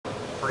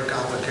pretty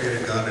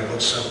complicated gun. They look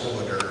simple,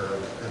 but they're,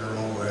 in their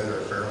own way, they're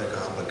fairly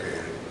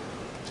complicated.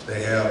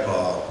 They have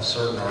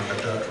certain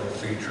architectural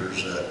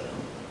features that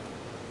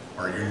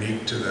are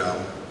unique to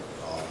them,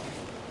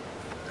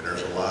 and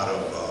there's a lot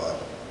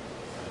of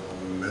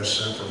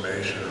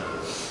misinformation or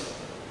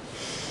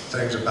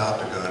things about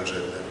the guns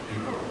that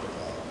people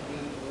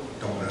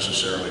don't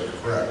necessarily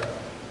correct.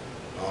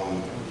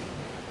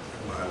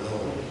 My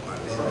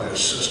lovely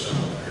assistant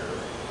up here.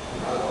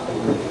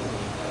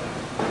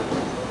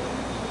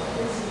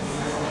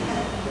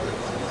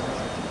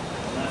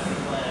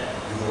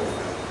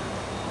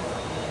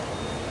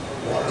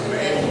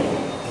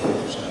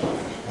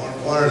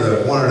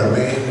 One of the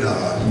main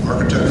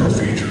architectural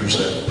features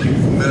that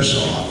people miss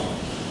on,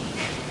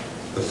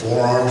 the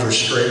forearms are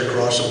straight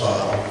across the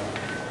bottom.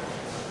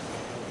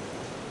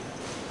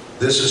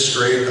 This is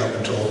straight up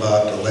until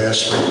about the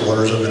last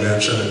 3/4 of an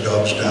inch, and it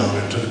dubs down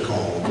into the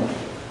comb.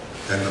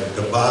 And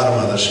the bottom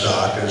of the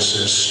stock is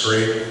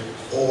straight,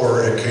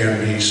 or it can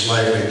be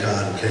slightly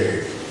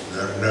concave.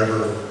 There's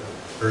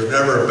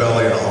never a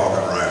belly in a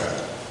Hawken rifle.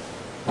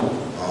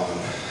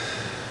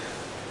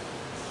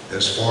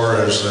 As far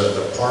as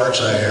the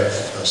parts, I have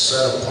a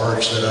set of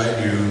parts that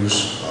I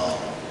use.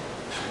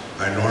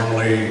 I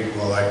normally,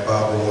 well, I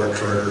Bob roller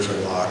triggers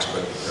and locks,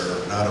 but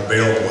they're not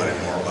available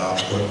anymore.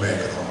 Bob's quit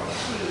making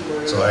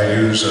them. So I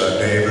use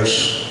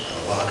Davis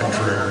lock and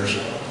triggers.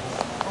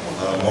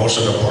 Most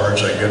of the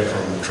parts I get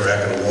from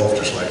Track and Wolf,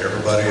 just like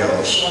everybody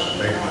else. I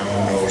make my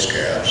own nose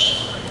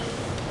caps.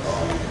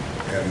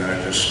 And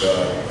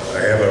I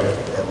have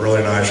a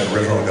really nice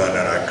original gun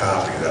that I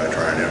copy that I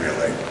try and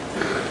emulate.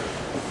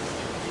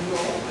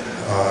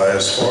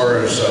 As far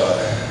as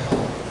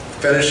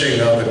finishing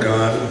of the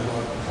gun,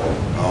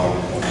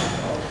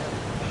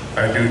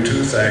 I do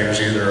two things,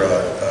 either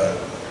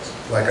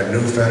like a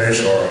new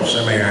finish or a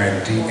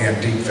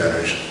semi-antique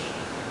finish.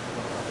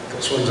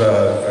 This one's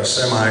a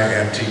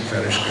semi-antique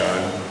finish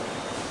gun.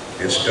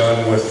 It's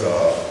done with,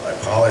 I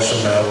polish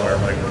the metal,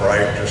 everything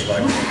bright, just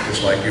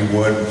like you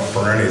would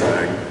for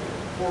anything.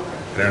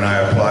 And then I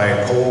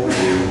apply cold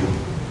glue,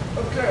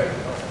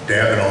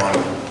 dab it on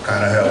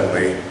kind of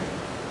heavily,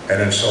 and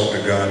then soak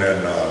the gun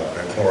in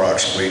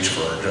Clorox bleach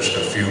for just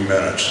a few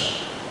minutes.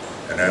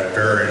 And that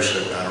varies,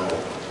 I don't know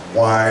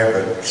why,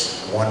 but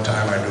one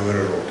time I do it,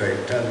 it'll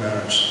take 10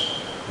 minutes.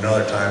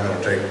 Another time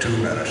it'll take 2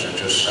 minutes. It's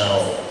just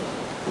how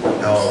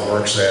it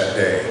works that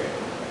day.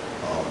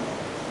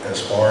 As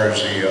far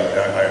as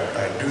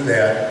I do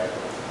that,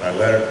 I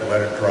let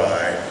it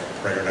dry,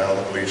 bring it out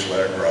of the bleach, let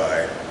it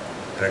dry,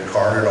 and then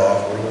cart it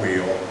off with a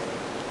wheel.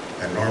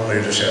 And normally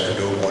you just have to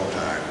do it one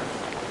time.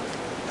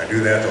 I do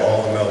that to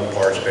all the metal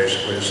parts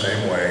basically the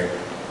same way.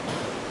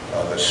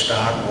 The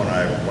stock, when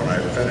I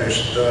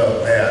finish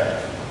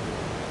that,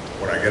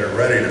 when I get it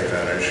ready to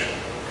finish,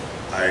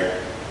 I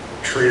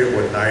treat it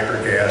with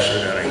nitric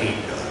acid and a heat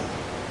gun.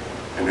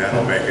 And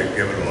that'll make it,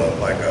 give it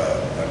like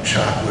a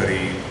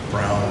chocolatey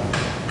brown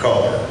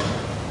color.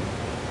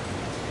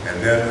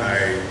 And then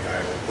I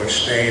put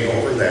stain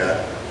over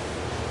that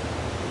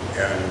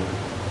and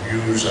I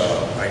use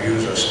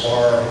a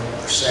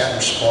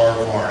satin spar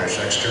varnish,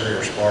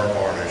 exterior spar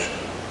varnish.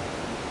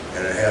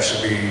 And it has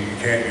to be, you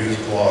can't use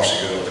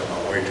glossy, it'll come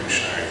out way too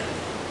shiny.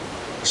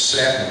 The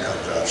satin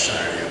comes out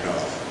shiny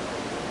enough.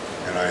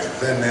 And I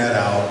thin that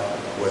out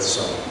with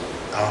some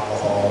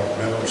alcohol,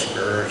 mineral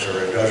spirits,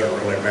 or it doesn't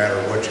really matter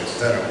what you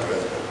thin it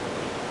with.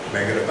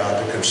 Make it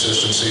about the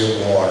consistency of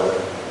water.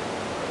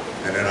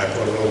 And then I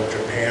put a little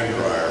Japan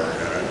dryer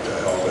in it to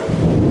help it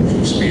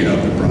speed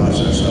up the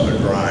process of it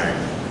drying.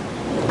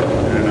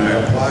 And I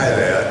apply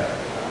that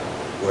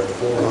with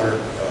 400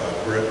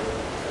 grit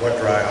wet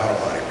dry auto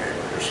body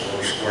paper, just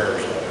little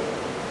squares of it.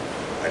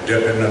 I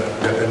dip in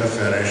the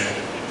finish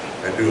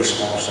and do a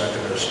small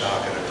section of the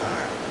stock at a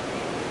time.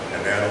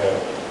 And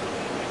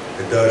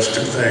it does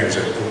three things.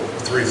 It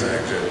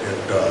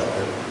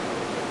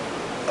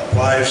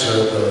applies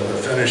the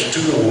finish to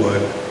the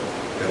wood.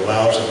 It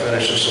allows the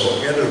finish to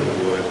soak into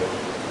the wood,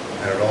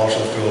 and it also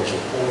fills the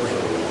pores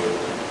of the wood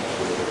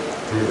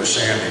through the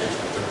sanding,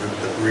 the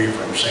debris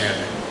from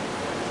sanding.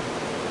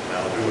 And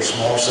I'll do a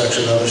small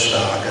section of the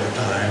stock at a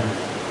time.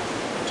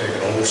 Take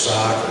an old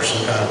sock or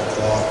some kind of a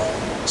cloth,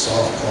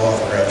 soft cloth,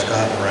 perhaps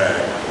cotton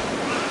rag,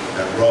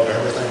 and rub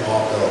everything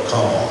off that'll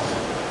come off.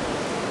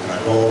 And I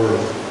go over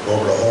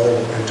the whole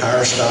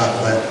entire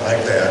stock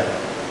like that,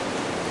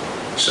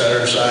 set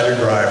it aside to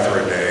dry for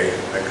a day,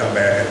 then come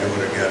back and do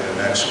it again the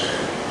next day.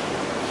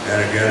 And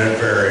again, it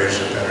varies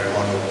depending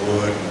on the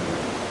wood.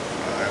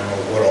 I don't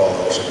know what all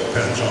those, it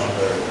depends on,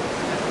 but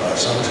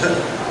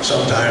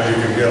sometimes you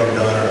can get them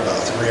done in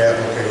about 3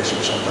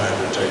 applications, sometimes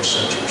it takes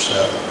 6 or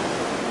 7.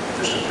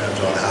 It just depends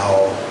on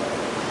how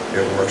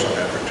it works on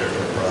that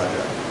particular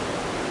project.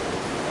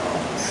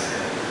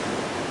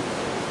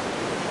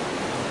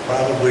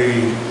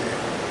 Probably,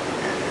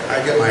 I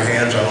get my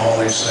hands on all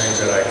these things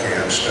that I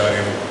can, study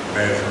them,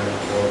 measure them,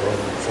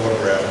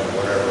 photograph them,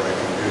 whatever I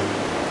can do.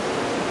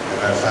 And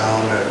I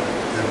found that,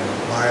 in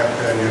my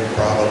opinion,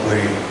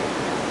 probably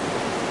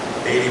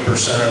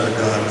 80% of the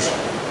guns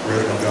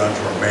Original guns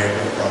were made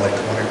with probably 20%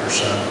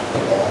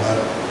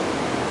 walnut.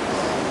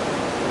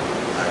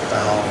 I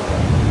found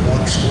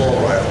one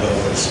squirrel rifle that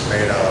was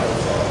made out of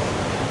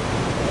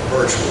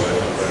birchwood,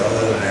 but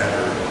other than that,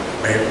 they're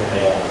made with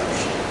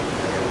walnuts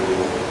as a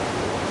rule.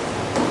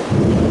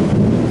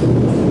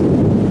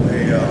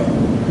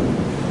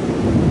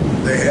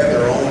 They had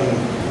their own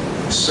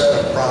set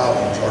of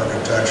problems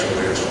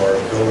architecturally as far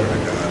as building a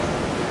gun.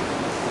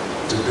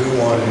 To do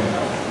one,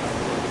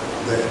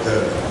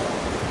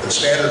 the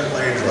standard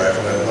plains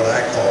rifle, and what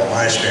I call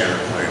my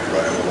standard plains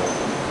rifle,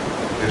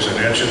 is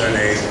 1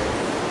 1/8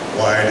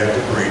 wide at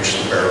the breech,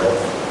 the barrel,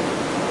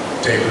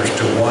 tapers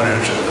to 1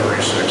 inch at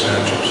 36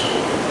 inches.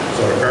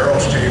 So the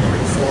barrel's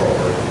tapering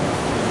forward.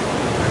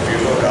 If you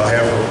look, I'll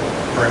have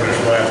bring this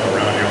rifle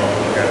around, you all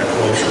look at it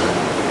closer.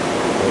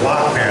 The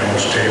lock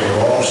panels taper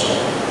also,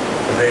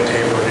 but they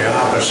taper in the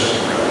opposite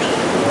direction,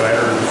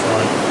 wider in the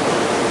front,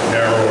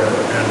 narrower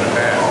in the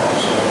back.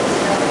 So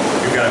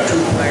you got two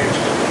planes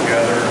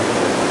together,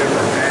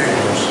 different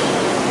angles,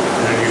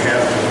 and then you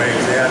have to make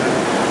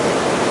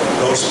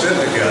those fit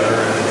together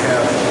and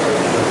have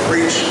the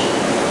breech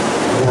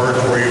work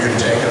where you can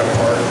take it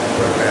apart and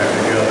put it back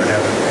together and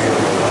have it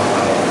able to pop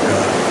out of the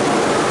gun.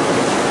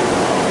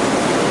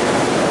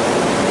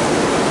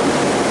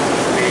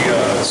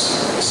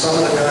 Some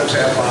of the guns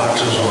have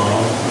boxes on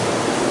them,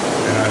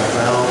 and I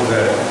found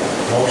that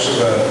most of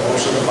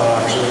the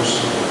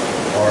boxes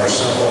are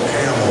simple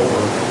cam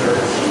over.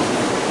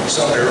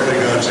 Some of the early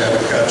guns have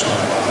the cuts on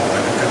the bottom,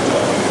 like the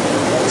Kentucky.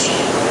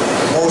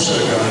 Most of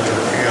the guns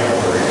are cam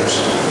over.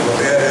 What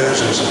that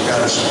is it's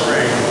got a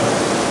spring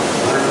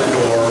under the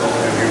door,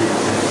 and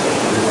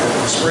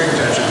the spring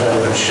tension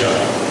hold it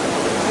shut.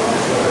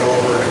 Flip it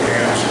over the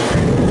cam,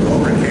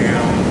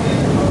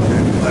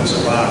 and lets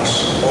the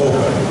box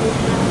open.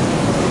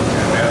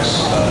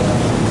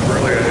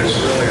 It's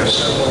really a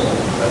simple,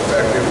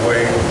 effective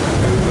way to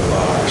do the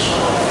box.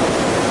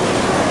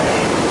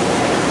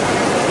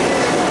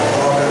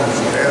 Hawken,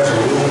 as a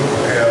rule,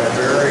 have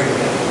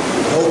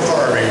no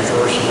carving,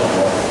 first of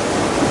all,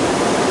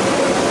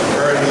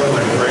 very little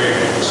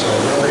engraving. So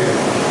really,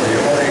 the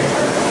only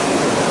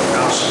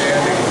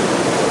outstanding,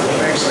 what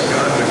makes the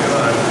gun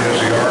is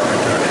the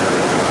architecture.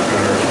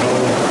 There's no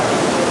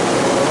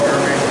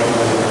carving, no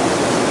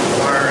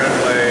wire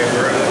inlay,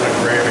 very little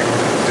engraving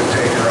to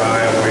take your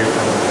eye away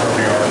from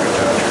the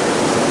architecture.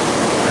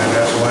 And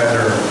that's why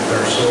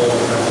they're so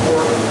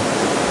important,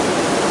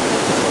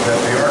 that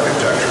the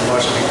architecture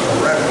must be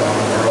correct on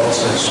them, or else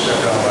they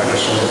stick out like a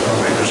sore thumb.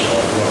 They just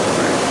don't look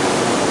right.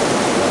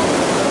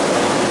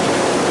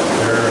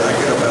 I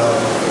get about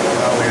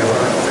probably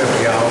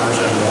 150 hours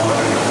in one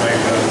in a plain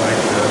gun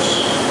like this,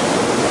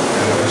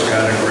 and if it's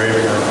got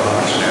engraving or a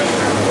box,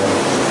 naturally more.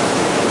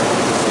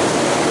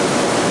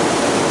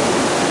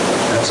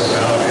 That's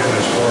about it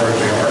as far as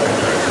the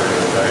architecture of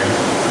the thing.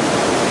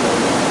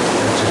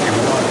 If you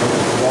want to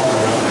walk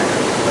around it,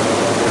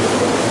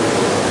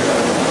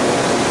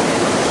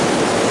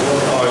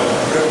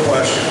 good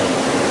question.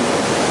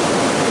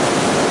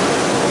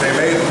 They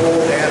made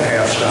full and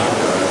half stock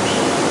guns.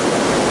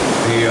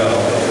 The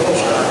full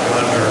stock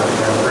guns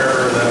are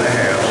rarer than the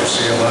halves. You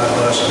see a lot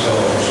less of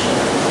those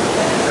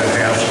than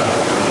half stock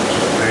guns.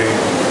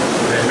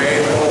 They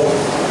made both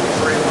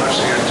pretty much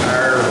the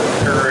entire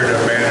period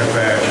of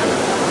manufacture.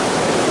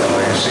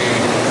 You see,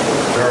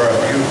 there are a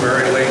few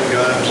very late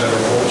guns that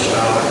are full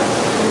stock,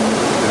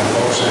 and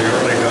most of the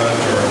early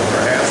guns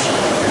are half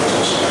stock.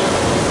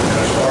 And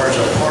as far as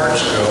the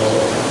parts go,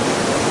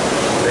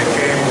 they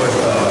came with,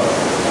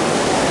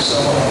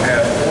 some of them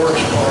had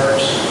forged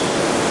parts,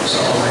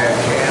 some of them had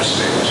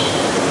castings.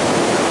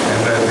 And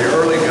the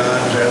early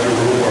guns, as a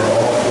rule, are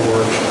all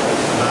forged.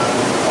 Not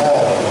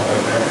all of them,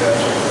 but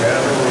that's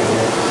as a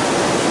rule.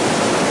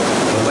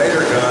 The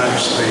later guns,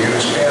 they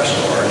use cast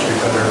parts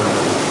because they're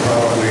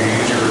probably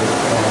easier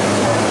on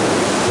the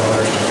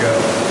brothers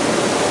together.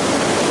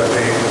 But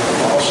they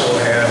also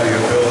had the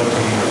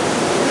ability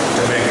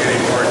to make any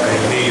part they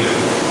needed.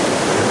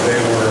 If they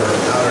were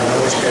out of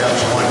nose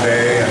caps one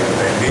day and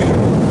they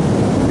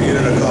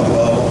needed a couple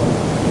of them,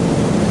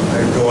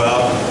 they'd go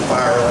out,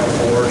 fire up the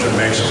forge, and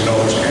make some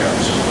nose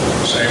caps.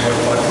 Same with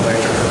butt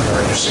plates or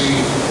her.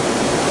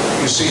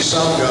 You see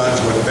some guns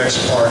with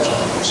mixed parts on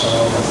them. Some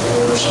of them are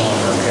forged, some of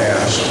them are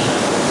cast.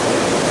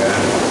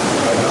 And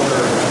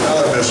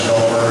another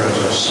misnomer is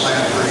a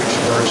slant breech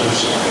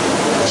versus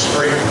a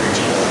straight breech.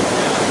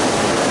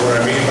 What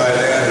I mean by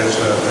that is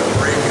the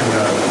break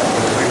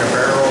between the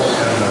barrel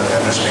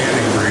and the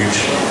standing breech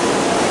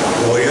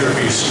will either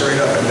be straight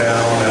up and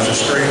down as a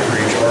straight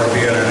breech or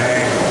be at an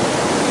angle,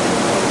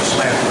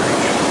 slant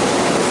breech.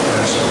 And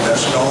it's a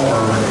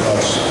misnomer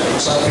because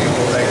some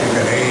people think you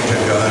can age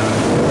a gun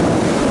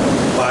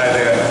by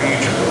that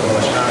feature. Well,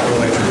 it's not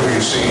really true.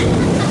 You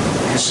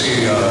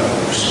see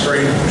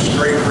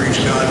straight breech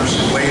guns,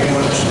 late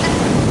ones.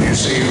 You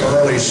see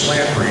early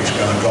slant breech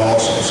guns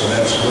also. So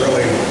that's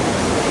really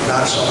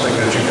not something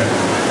that you can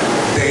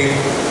date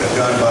the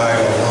gun by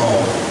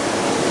alone.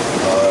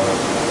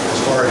 As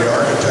far as the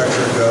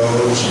architecture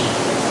goes,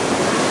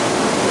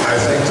 I I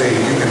think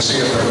you can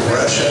see a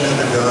progression in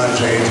the guns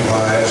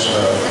age-wise.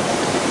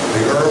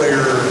 The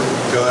earlier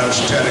guns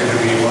tended to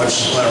be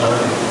much slimmer.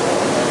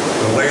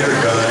 The later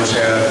guns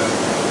had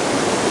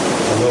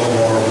a little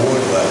more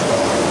wood left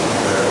on them.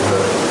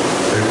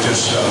 They're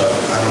just, I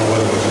don't know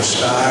whether it was a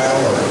style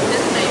or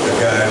the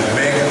guys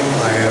making them.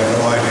 I have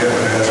no idea,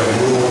 but as a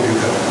rule, you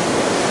can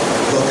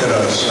look at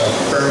a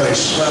fairly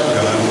slim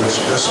gun, which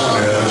this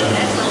one is, and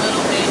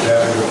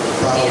that would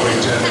probably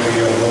tend to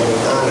be a little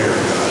earlier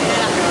gun.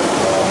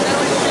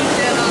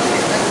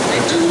 The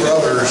two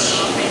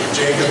brothers,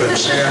 Jacob and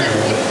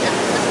Samuel,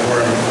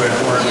 were in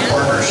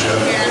partnership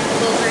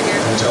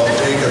until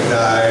Jacob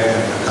died in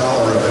the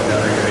cholera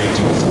epidemic in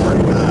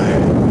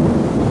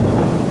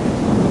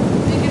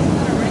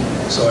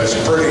 1849. So it's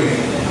pretty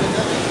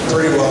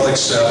well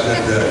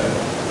accepted that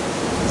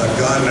a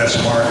gun that's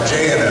marked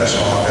J&S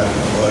Hawken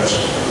was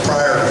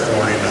prior to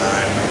 49.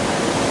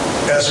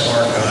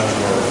 S-mark guns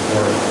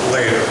were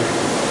later.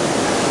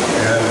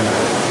 And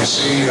you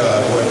see,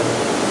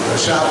 the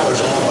shop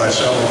was owned by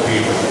several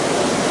people.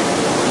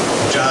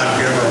 John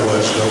Gimmer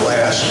was the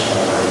last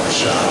owner of the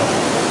shop.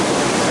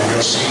 And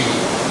you'll see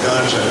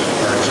guns that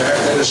are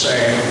exactly the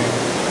same,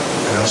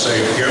 and they'll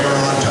say Gimmer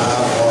on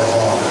top or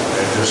Hawken.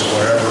 It's just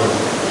whatever.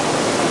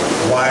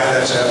 Why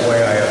that's that way,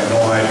 I have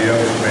no idea.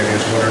 Maybe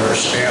it's whatever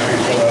stamp he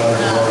put on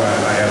the door,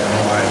 I have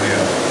no idea.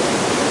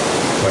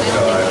 But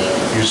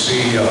you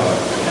see a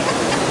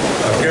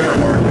Gimmer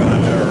mark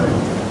guns are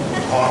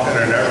Hawken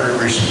in every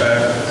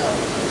respect,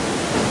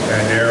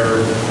 and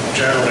they're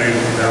generally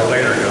their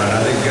later gun. I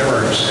think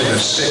Gimmer is in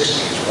the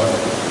 60s, but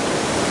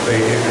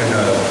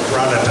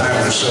around the time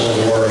of the Civil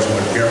War is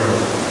when Gimmer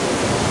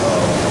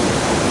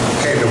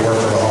came to work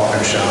for the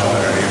Hawken shop,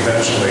 and he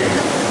eventually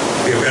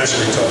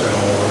took it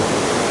over.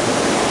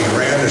 He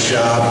ran the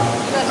shop.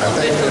 I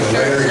think in the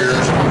later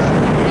years,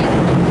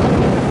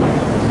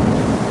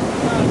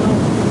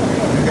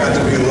 it got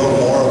to be a little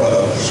more of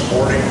a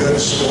sporting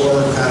goods store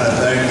kind of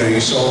thing. That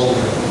he sold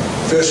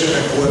fishing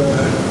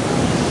equipment,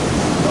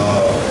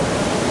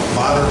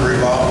 modern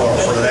revolver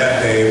for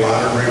that day,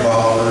 modern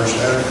revolvers,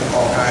 and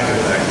all kinds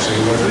of things. He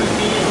wasn't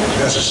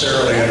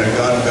necessarily in the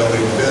gun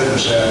building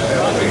business that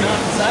heavily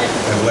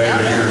in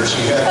later years.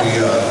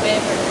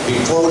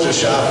 He closed the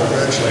shop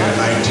eventually in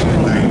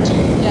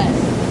 1919. Yes.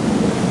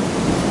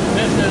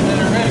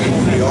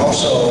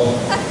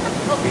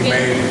 He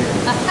made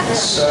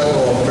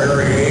several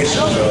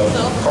variations of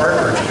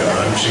cartridge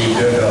guns. He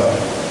did a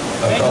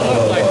couple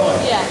of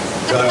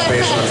guns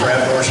based on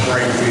trapdoor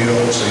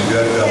Springfields. He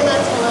did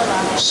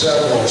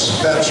several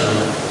Spencer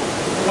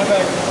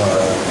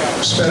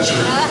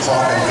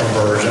Hawken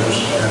conversions,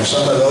 and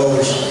some of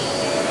those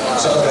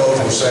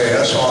will say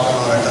S. Hawken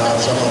on the top,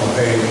 some of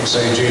them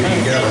say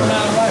J.P. Gimmer,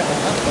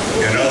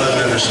 and other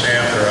than the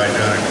stamp, they're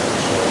identical.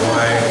 So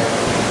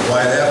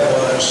why that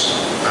was,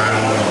 I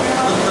don't know.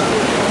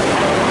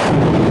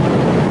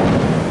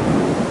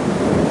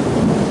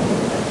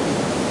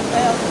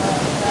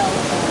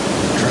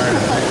 I'm trying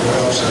to think what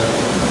else.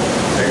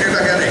 Think I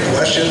got any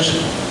questions?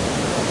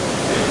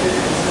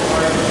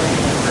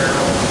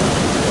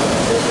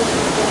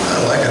 I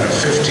like it a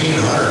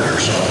 1500 or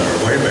something,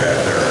 way back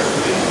there.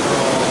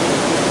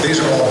 These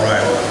are all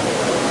rifle.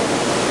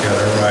 Yeah,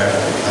 they're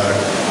rifle.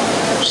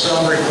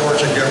 Some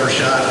reports of Gimmer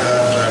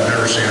shotguns, I've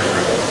never seen a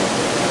real.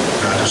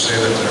 Not to say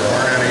that there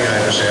aren't any,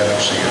 I just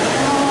haven't seen any.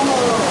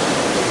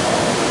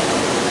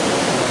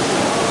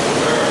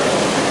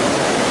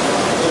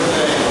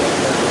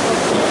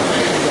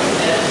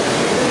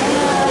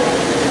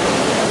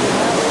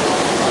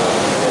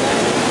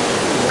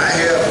 I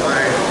have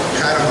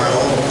my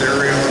own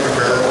theory on the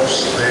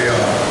barrels.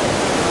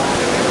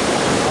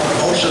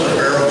 Most of the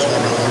barrels on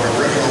the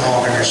original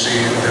Hawken, you see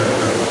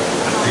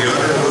the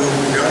under loop,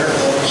 the under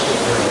nose,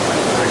 where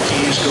the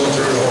keys go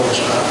through the whole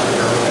stop of the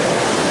barrel.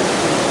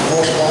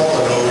 Most all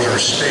of those are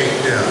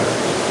staked in.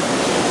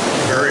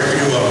 Very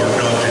few of them are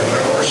dovetailed.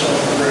 There were some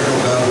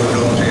original guns with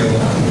dovetail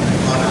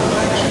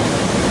underlays.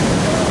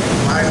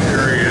 My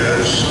theory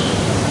is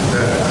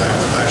that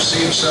I've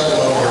seen several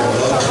of where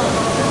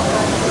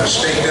the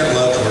staked in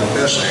lugs were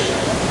missing,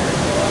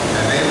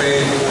 and they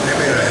made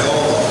a hell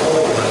of a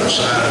hole in the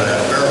side of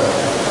that barrel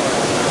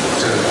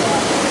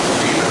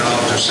deep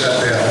enough to set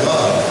that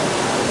lug.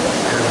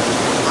 And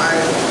my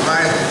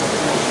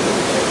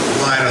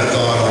line of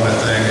thought on the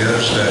thing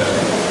is that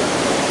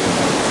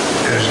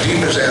as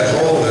deep as that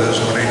hole is,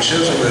 when they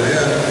chiseled it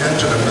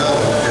into the metal,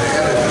 it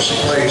had to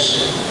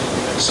displace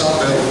some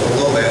metal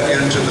below that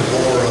into the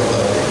bore of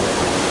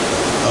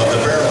the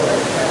barrel.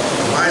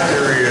 My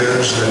theory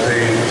is that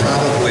they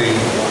probably,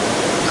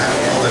 I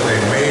don't know that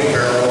they made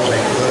barrels, they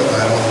could have,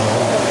 I don't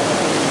know,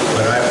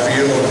 but I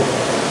feel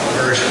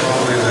very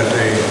strongly that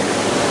they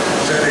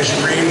finished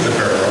reaming the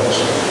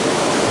barrels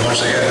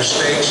once they had the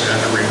stakes in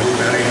to remove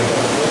any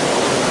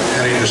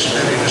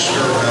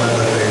disturbed metal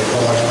that they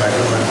caused by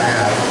doing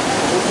that.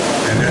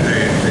 And then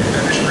they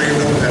finished reaming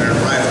them and then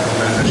rifled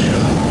them in the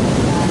shop.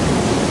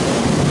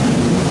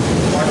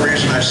 One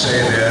reason I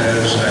say that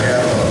is I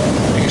have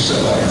a piece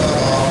of a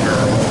cut-off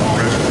barrel from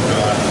original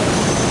gun,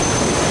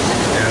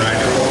 and I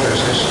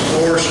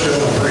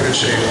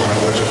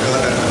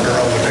gun and the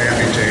barrel was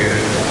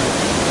amputated,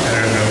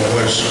 and it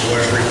was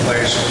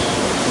replaced.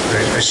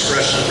 They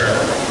stretched the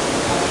barrel.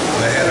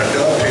 They had a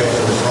dovetail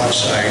for the front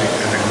sight,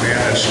 and the man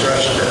had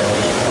stretched the barrel,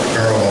 just put the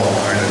barrel on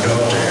behind the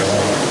dovetail,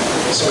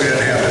 so he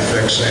didn't have to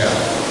fix that.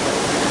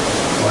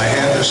 Well, I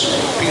had this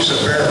piece of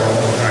barrel,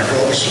 and I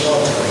drove a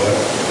slug through it,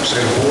 so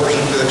the bore's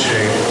in good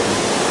shape,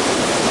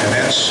 and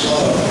that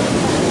slug,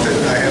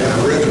 I have an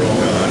original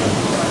gun,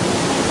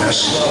 that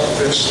slug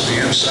fits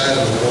the inside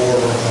of the bore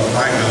of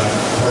my gun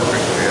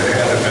perfectly. It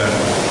had to have been,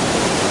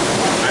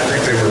 I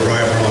think they were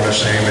driving on the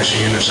same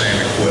machine, the same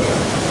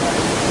equipment.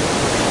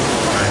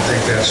 I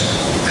think that's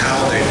how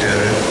they did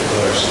it,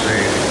 was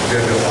they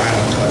did the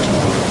final touch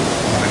on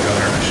the gun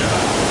in the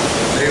shop.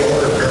 They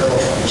ordered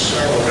barrels from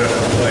several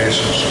different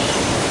places.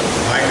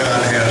 My gun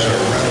has a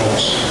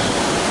Reynolds.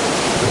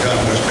 The gun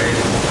was made,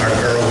 our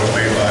barrel was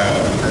made by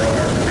a barrel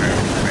maker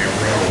named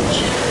Reynolds.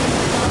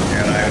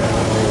 And I don't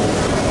know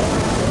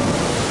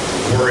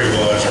where he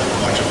was or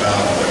much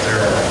about him, but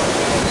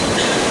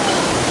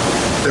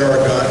there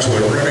are guns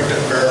with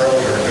Remington barrels,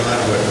 there are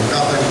guns with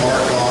nothing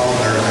marked on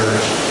them,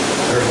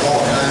 there's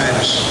all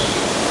kinds.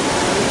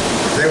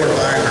 They were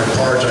buying their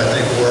parts, I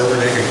think, wherever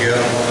they could get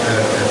them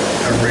at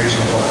a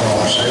reasonable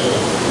cost.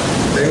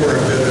 They were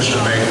in business to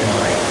make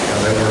money.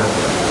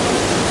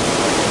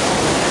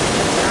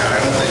 I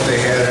don't think they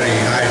had any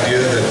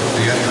idea that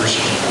the interest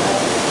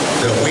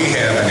that we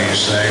have in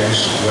these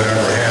things would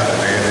ever happen.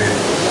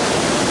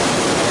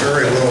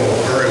 Very little,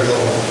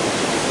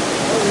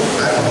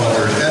 I don't know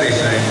if there's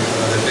anything,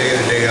 the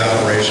day-to-day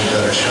operations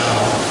at a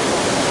shop,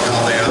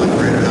 how they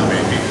operate it, how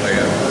many people they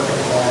have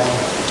working for them.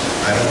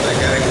 I don't think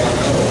anyone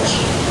knows.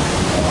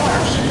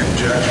 There's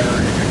conjecture,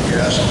 you can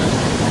guess.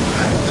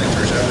 I don't think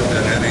there's ever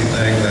been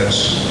anything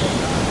that's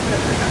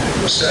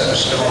set in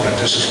stone that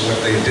this is what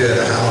they did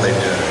and how they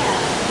did it.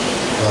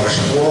 The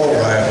squirrel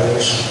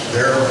rifles,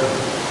 they're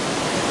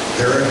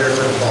a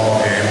different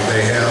ballgame.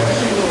 They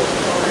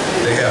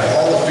have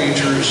all the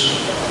features,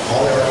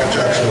 all the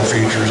architectural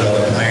features of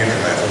the plain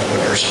rifles, but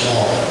they're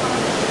small.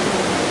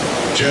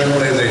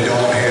 Generally, they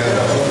don't have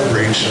a hook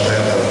breech, they'll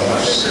have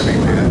a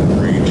semi-pad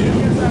breech.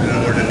 In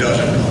other words, it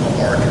doesn't come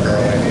apart, the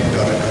barrel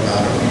doesn't come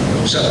out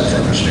of, separate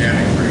from the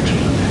standing breech.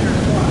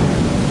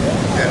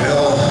 And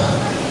they'll,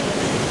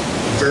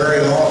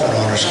 very often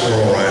on the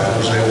squirrel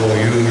rifles, they will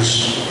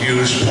use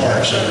used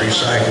parts and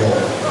recycle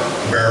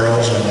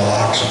barrels and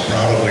locks and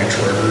probably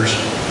triggers.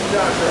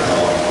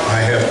 I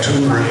have two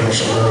original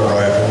squirrel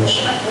rifles.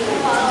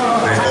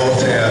 They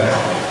both had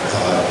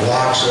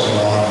locks on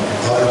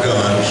other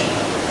guns.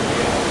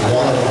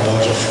 One of them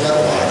was a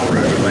flintlock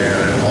originally,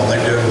 and all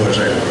they did was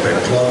they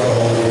plugged the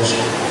holes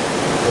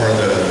for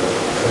the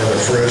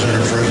frizz and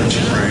the frizz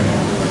spring,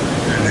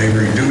 and they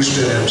reduced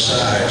it in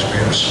size,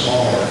 made it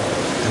smaller,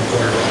 and put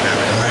it on that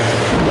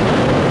rifle.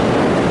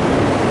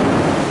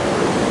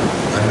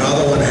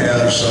 Another one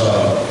has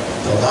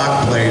the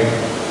lock plate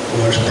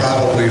was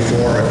probably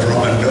for a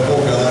drum and nipple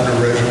gun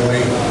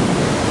originally.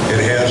 It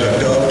has a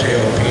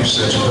dovetail piece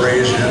that's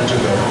brazed into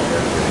the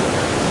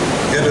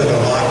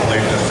lock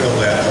plate to fill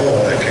that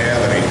hole, that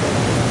cavity.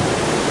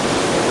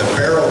 The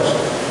barrels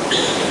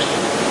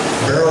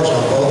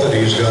on both of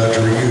these guns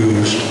are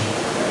used.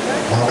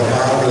 On the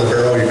bottom of the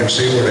barrel, you can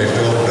see where they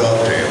filled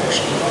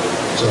dovetails.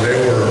 So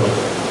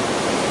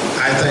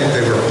I think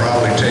they were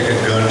probably taking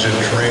guns in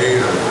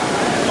trade or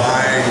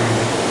buying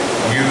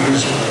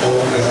used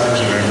old guns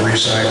and then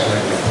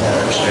recycling the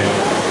parts.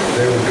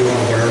 They were doing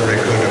whatever they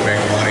could to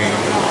make money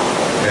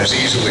as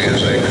easily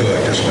as they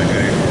could, just like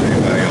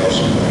anybody else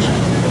does.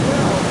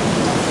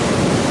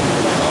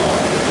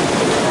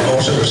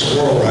 Most of the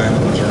squirrel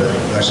rifles are,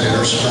 I say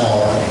they're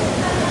smaller.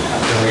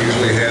 They'll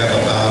usually have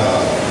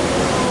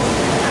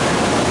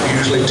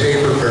usually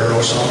tapered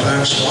barrels,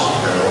 sometimes slot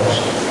barrels,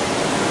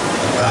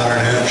 about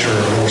an inch or a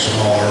little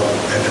smaller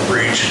at the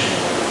breech.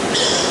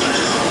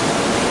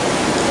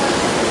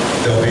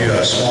 There'll be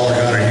a smaller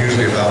gun, and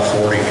usually about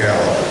 40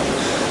 caliber.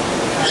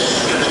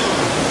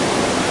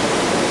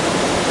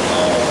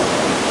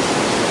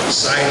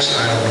 Sights,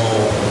 I don't know.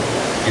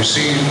 You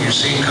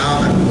see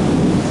common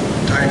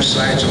type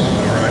sights on,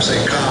 or I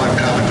say common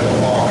to a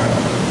Hawken.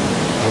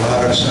 A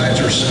lot of the sights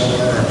are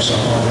similar, and some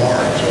of them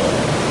aren't. So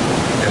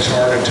it's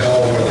hard to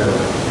tell whether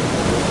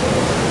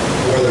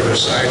the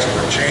sights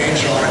were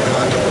changed on a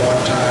gun at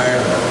one time,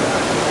 or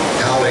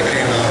how they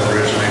came out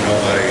originally.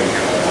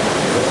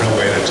 No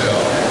way to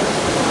tell.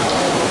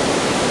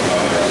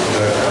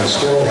 The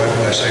squirrel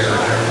rifle, I say, are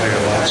generally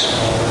a lot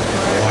smaller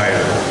and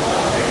wider.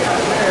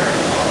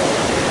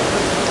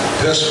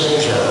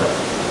 Pistols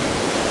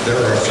there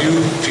are a few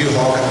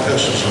Hawken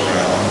pistols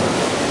around.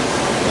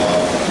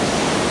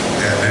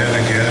 And then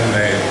again,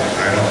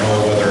 I don't know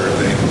whether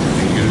they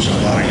use a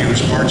lot of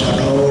used parts on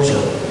those or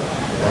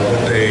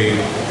whether they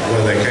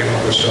came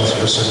up with stuff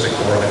specific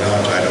for the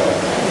guns, I don't know.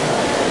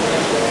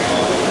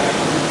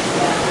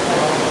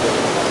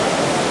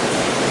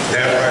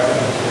 That rifle,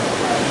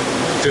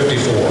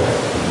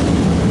 54.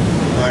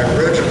 My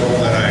original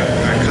that I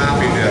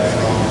copied that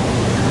from,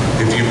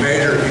 if you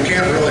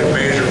can't really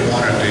measure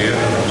one at the end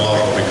of the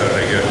model because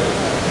they get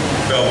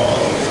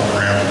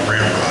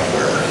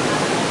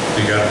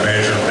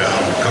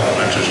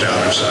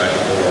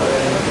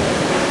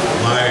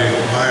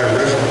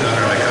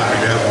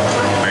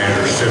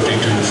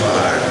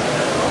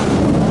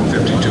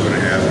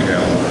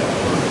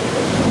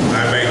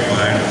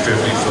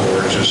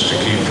just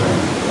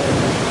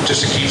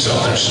to keep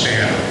something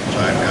standard.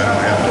 I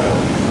don't have to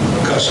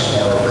custom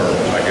order barrels.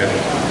 I get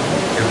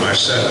my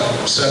set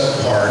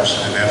parts,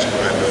 and that's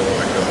what I build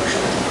my guns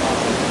from.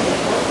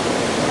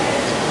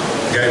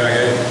 Okay,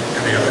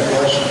 any other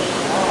questions?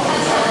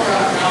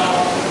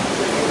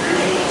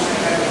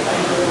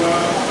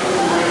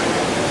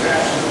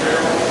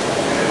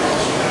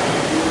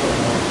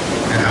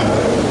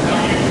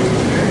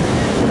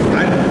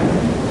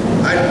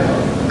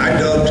 I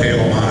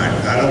dovetail mine.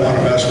 I don't want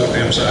to mess with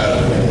the inside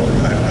of the board.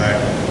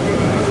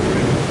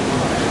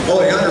 Oh,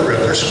 the underrib,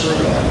 they're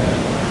screwed on.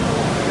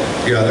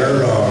 Yeah,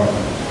 they're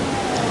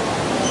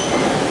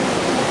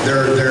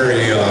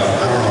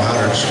I don't know how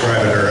to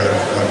describe it. They're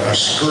a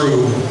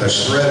screw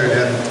that's threaded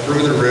in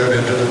through the rib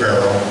into the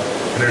barrel,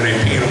 and then they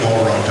peen them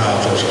over on top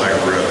so it's like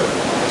a rivet.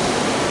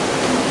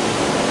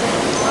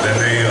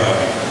 Then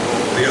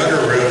the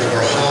under ribs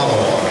were hollow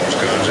on those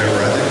guns. I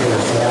think they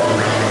were formed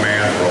around a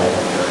mandrel,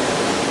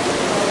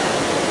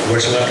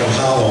 which left them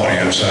hollow on the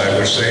inside,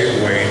 which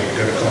saved weight,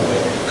 did a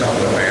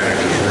couple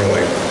advantages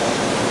really.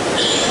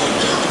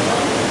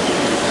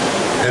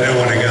 And then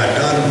when they got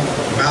done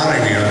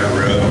mounting the under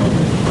rib,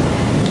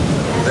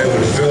 they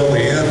would fill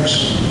the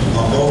ends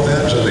on both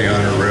ends of the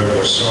under rib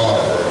with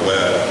solder or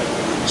lead,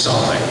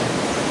 something,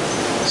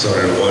 so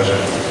that it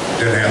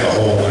didn't have a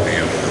hole in the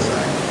end of the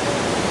thing.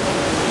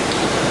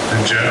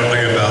 And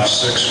generally about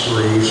 6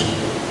 screws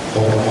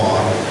hold them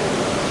on.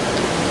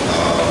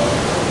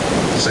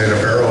 Say the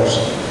barrels,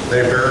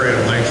 they vary in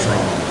length from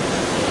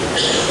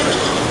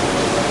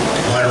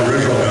my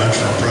original guns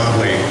from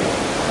probably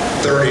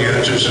 30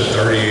 inches to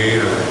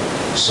 38 or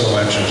so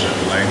inches in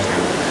length.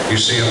 You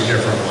see them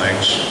different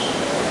lengths,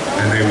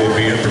 and they will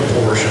be in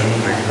proportion.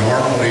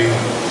 Normally,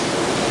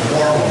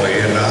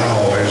 and not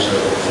always, a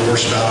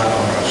 4-stock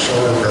on a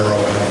shorter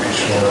barrel gun will be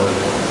shorter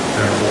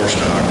than a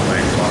 4-stock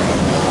length on a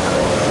long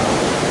barrel gun.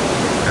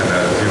 And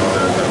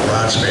the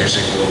rod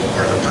spacing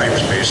or the pipe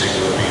spacing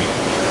will be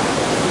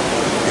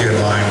in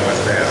line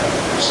with that,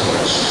 so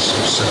it's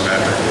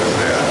symmetric with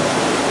that.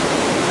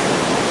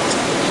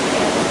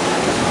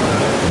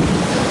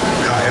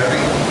 How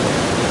heavy?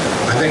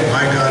 I think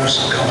my guns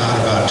come out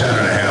about 10.5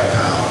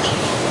 pounds,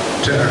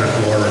 10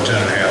 1/4,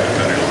 10.5,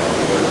 depending on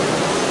the wood.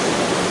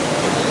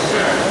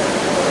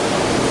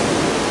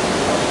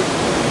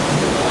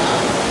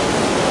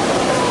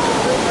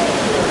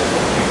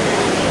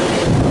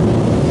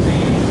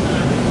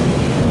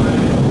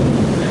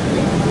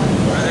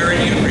 Are there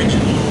any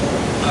original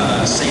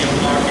Sam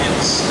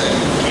Hawkens that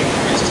came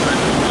from his time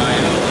in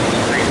Ohio in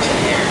the previous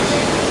years?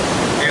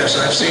 Yes,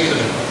 I've seen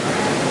them.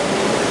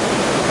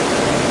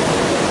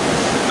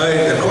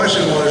 The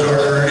question was, are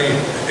there any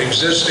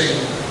existing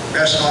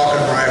S.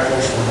 Hawken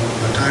rifles from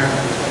the time?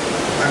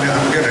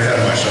 I'm getting ahead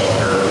of myself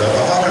here. The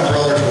Hawken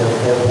brothers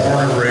were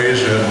born and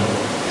raised in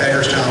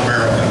Hagerstown,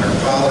 Maryland. Their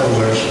father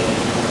was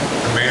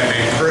a man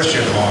named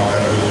Christian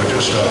Hawken, who was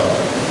just a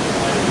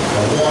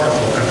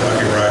wonderful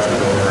Kentucky rifle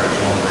builder in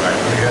his own right.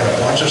 He had a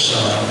bunch of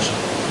sons,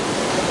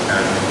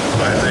 and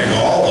I think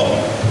all of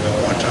them, at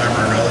one time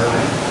or another,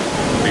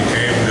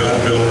 became gun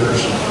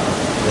builders.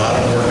 A lot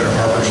of them worked at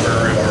Harper's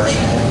Ferry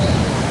Arsenal.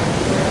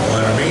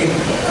 When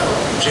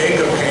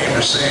Jacob came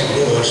to St.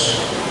 Louis,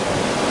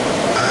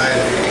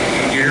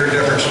 you hear a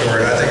different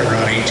story. I think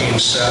around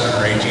 1807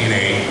 or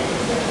 1808,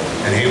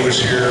 and he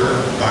was here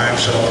by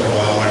himself for a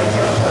while. I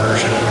went in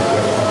partnership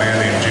with a man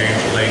named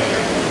James Lake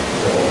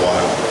for a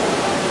while.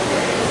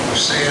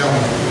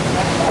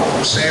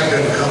 Sam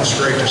didn't come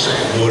straight to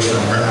St. Louis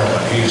from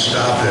Maryland. He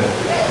stopped at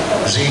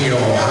Xenia,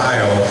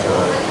 Ohio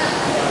for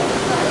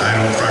I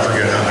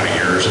forget how many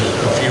years,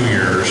 a few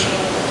years,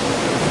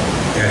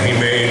 and he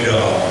made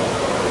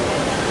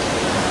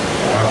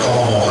I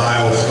call them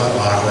Ohio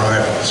flintlock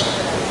rifles.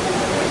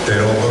 They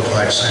don't look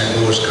like St.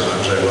 Louis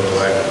guns. They look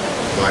like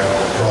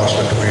a cross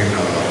between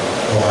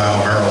Ohio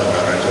and Maryland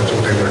guns. That's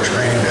what they were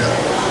trained in.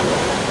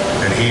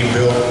 And he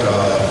built,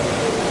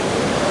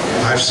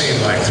 I've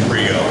seen like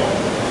 3 of them.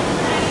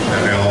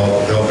 And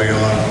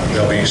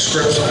they'll be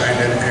script signed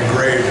and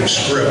engraved in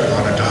script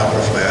on the top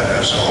of that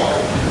S.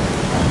 Hawken.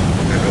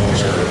 And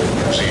those are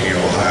Xenia,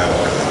 Ohio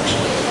guns.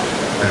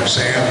 And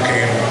Sam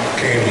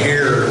came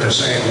here to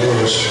St.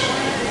 Louis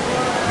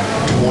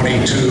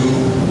 22,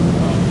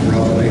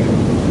 roughly,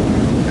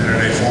 and then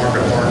they formed a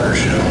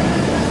partnership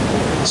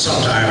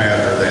sometime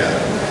after that.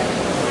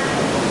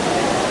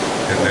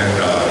 And then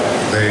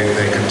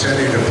they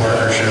continued the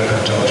partnership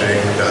until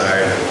Jacob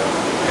died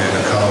in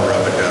the cholera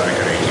epidemic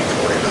in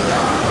 1849.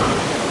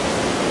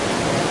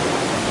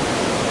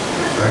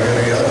 I got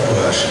any other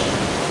questions?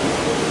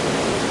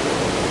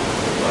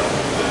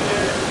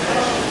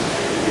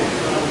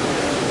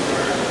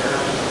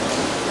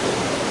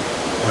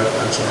 What?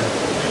 I'm sorry.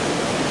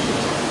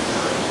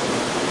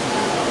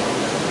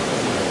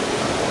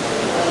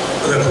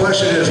 The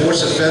question is,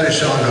 what's the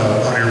finish on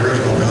the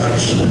original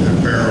guns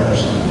and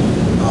barrels?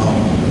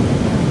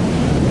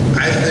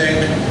 I think,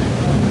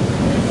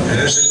 and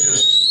this is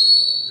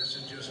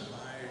just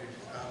my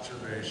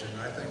observation,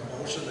 I think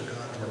most of the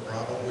guns were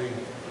probably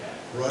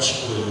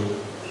rust blued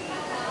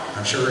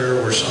I'm sure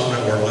there were some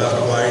that were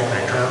left white and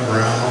they turned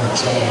brown, and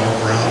some of them were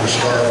brown to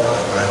start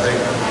with, but I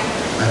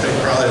think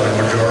probably the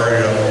majority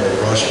of them were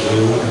rust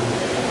blue.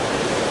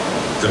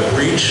 The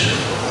breech,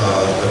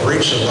 the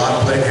lock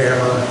plate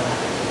hammer,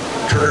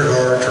 turner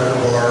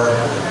bar,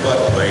 butt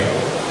plate,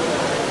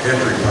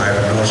 entry pipe,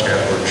 and nose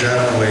cap were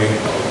generally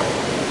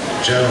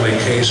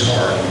case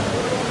hardened.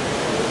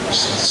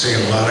 See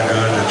a lot of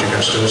guns that you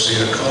can still see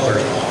the colors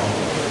on them.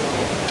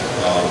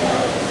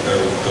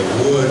 The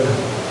wood,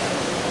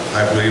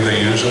 I believe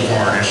they use a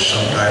varnish,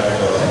 some type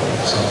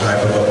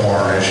of a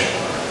varnish,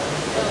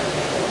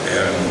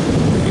 and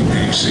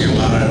you see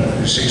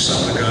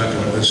some of the guns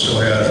that still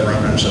has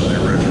remnants of the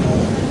original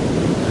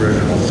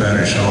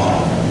finish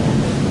on them.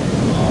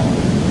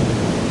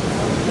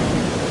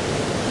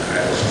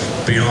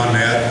 Beyond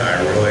that,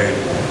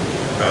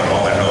 about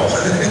all I know.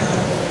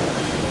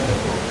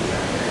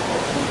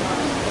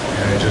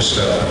 And there's a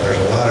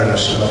lot of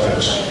this stuff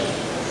that's,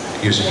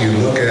 you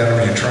look at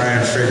them, you try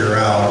and figure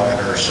out, and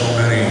there are so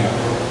many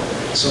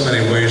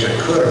ways it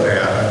could have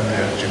happened,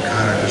 that you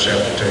kind of just have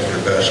to take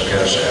your best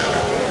guess at it.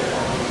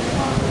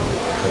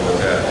 Go with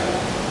that.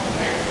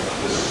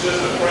 This is just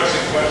a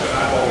pressing question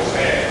I've always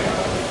had.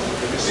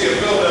 If you see a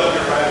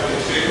Philadelphia rifle, you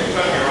see a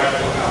Kentucky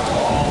rifle with a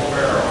long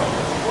barrel.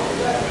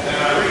 And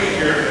then I read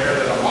here and there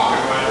that a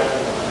Hawken rifle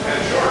has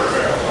shorter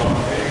barrels on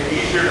it,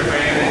 maybe easier to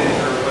manage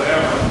or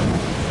whatever.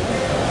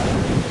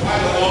 Why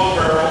the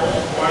long barrels?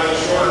 Why the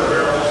shorter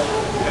barrels?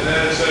 And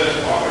then it says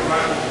Hawken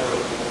rifles were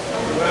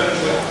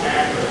tremendously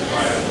accurate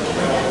rifles.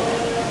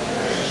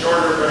 There's a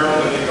shorter barrel,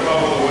 and you come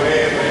up with a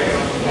way of making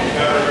them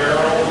better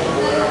barrels or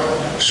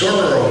whatever.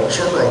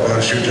 Short barrel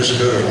guns shoot just as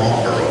good as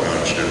long barrel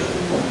guns do.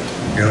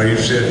 You know, you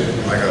sit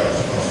like a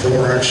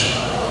 4-inch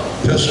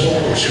pistol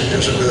will shoot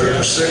just as good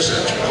as a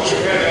 6-inch pistol.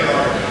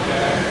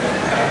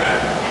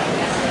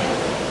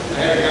 I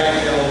had a guy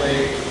tell me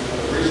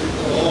the reason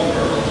for the long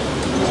barrels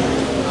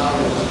wasn't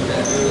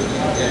that good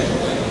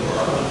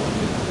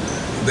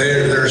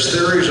There's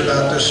theories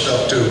about this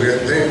stuff too.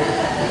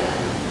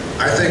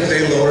 I think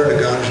they loaded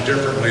the guns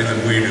differently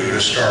than we do to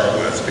start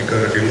with,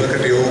 because if you look at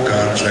the old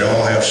guns, they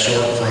all have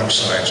short front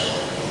sights on them.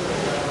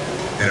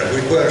 And if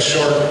we put a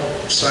short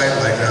sight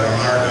like that on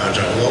our guns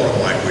and load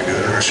them like we do,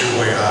 they're going to shoot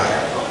way high.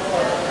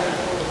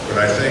 But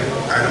I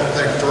don't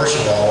think, first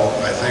of all,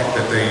 I think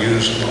that they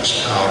use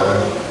less powder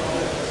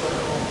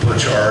per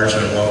charge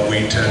than what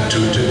we tend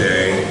to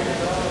today.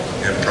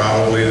 And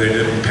probably they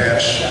didn't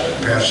patch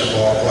the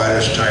ball quite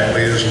as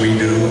tightly as we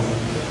do.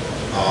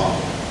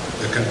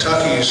 The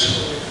Kentuckys,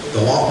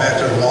 back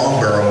to the long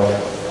barrel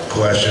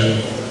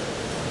question,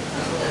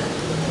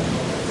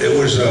 it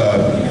was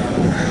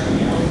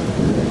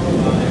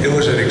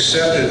an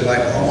accepted,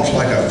 almost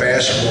like a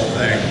fashionable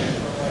thing,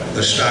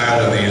 the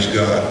style of these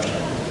guns.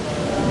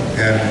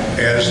 And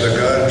as the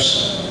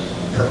guns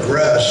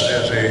progressed,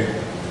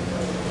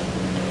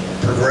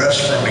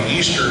 from the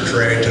eastern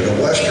trade to the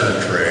western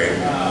trade,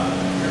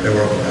 they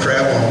were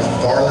traveling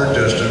farther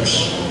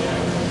distance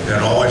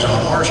and always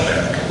on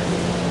horseback.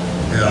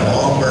 And a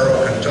long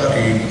barrel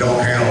Kentucky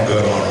don't handle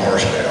good on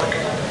horseback.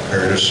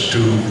 They're just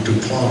too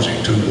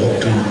clumsy, too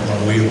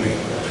unwieldy.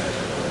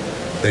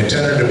 They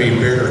tended to be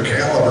bigger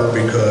caliber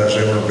because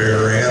they were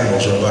bigger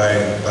animals, and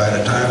by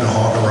the time the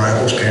Hawken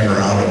rifles came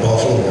around, the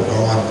buffalo were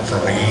gone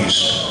from the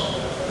east.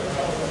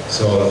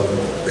 So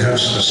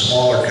hence the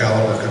smaller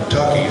caliber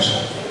Kentuckys.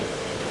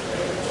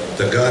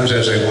 The guns,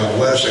 as they went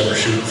west, they were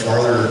shooting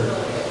farther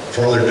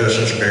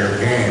distance, bigger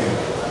game.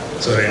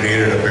 So they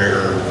needed a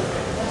bigger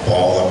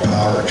ball and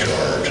powder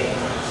charge.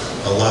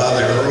 A lot of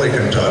the early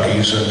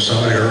Kentuckys and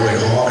some of the early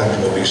Hawkins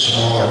will be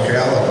smaller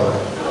caliber,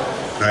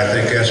 and I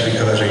think that's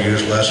because they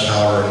use less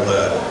powder and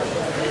lead.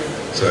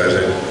 So as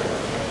it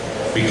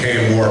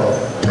became more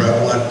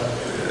prevalent,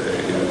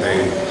 they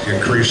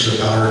increased the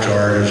powder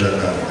charges and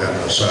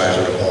the size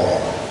of the ball.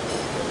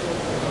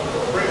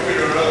 Brings me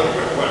to another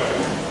quick question.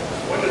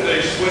 When did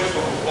they switch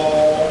from a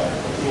ball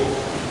to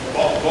a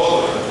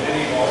bullet, an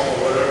any ball,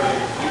 or whatever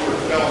you were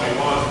telling me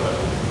once, but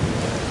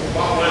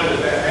about when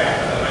did that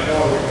happen? And I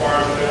know it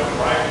requires a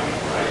different rifling,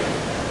 right?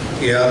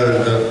 Yeah,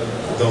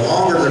 the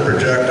longer the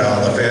projectile,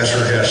 the faster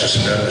it has to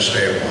spin to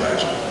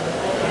stabilize.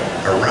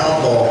 A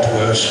round ball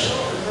twist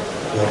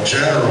will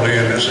generally,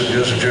 and this is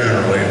just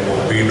generally,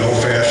 will be no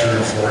faster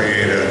than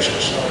 48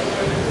 inches,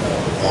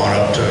 on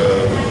up to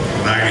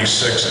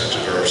 96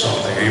 inches or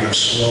something, even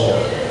slower.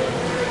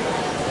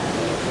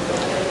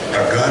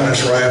 A gun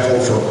that's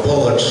rifled for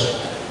bullets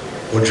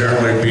will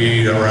generally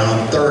be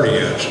around 30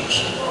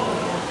 inches,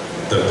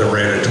 the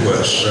rate of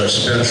twist, so it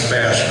spins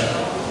faster.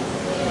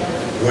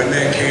 When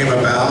that came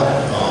about,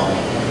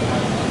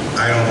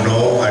 I don't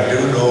know. I do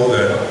know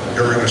that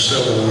during the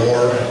Civil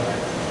War,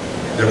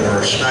 there were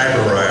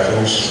sniper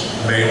rifles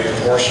made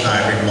for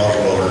sniping,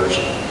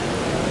 muzzleloaders,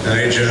 and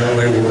they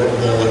generally were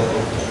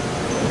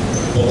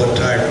bullet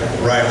type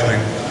rifling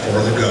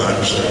for the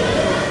guns.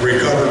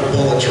 Recovered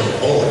bullets are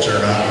bullets, they're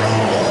not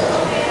round ball.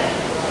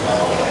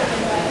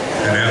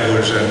 And that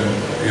was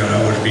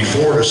that was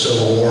before the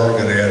Civil War,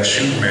 and they had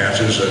shooting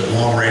matches,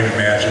 long range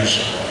matches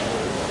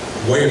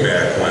way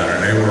back when,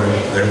 and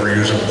they were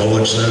using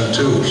bullets then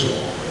too, so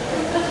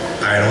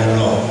I don't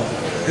know.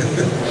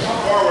 How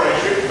far were they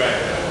shooting back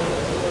then?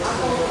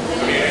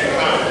 I mean, at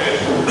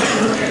competition.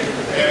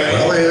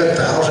 Well, they had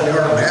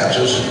 1,000-yard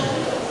matches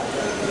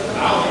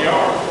 1,000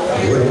 yards.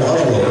 with a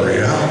muzzleloader,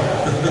 yeah.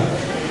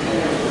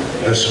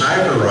 The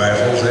sniper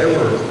rifles,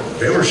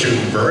 they were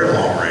shooting very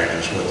long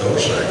ranges with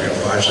those things,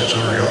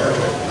 500-600 yards,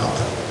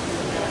 nothing.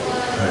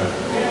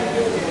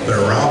 But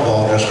a round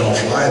ball just don't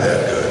fly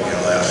that good,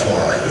 that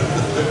far.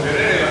 Did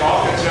any of the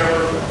Hawkins ever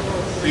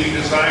be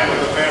designed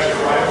with a faster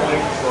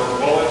rifling for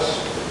bullets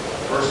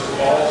versus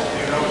balls,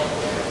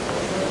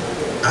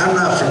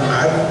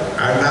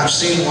 I've not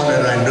seen one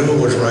that I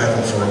knew was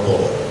rifled for a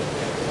bullet.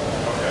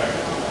 Okay.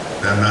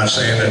 And I'm not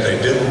saying that they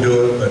didn't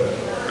do it, but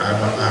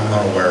I'm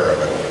not aware of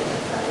it.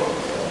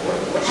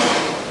 What's the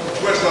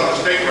twist on the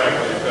state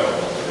rifle you built?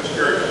 Just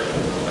curious.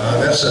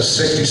 That's a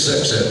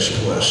 66-inch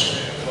twist.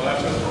 So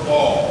that's just for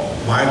ball.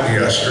 Mine,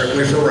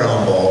 strictly for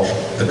round balls.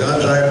 The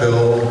guns I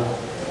build,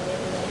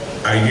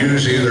 I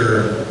use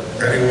either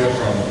anywhere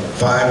from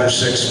 5 to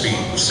 6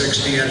 feet,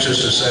 60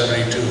 inches to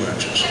 72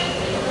 inches.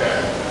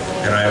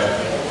 And I've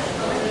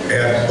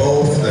had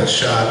both that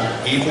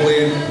shot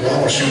equally.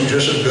 One will shoot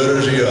just as good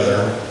as the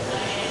other.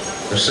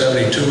 The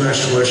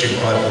 72-inch twist, you can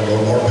probably put a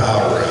little more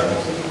powder in.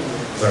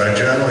 But I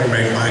generally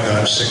make my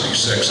guns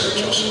 66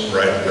 inches,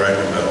 right in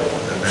the middle.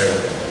 And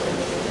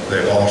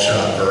they've all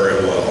shot very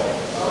well.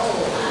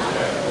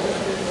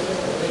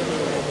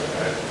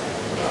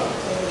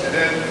 And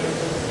then,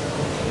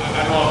 I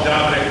know I'm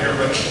dominating here,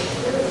 but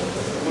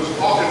was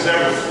Hawkins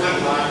ever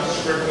flintlock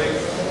strictly?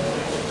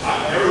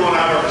 Everyone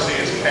I've ever seen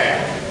is cat.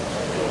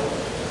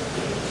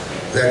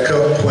 That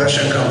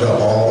question comes up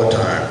all the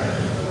time.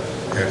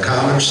 And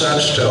common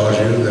sense tells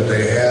you that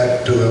they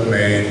had to have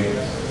made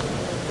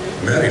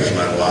many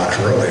flintlocks,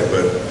 really,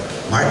 but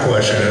my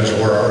question is,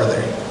 where are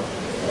they?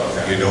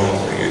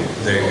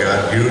 They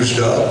got used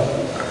up,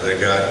 they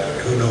got,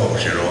 who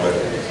knows, but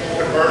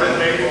Converted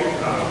maybe?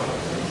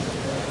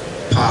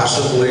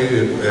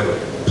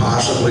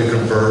 possibly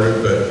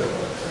converted, but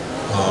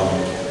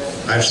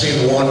I've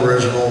seen one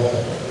original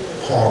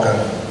Hawken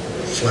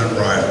flint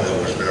rifle that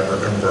was never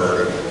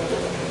converted,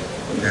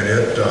 and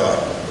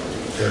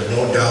there's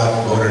no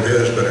doubt what it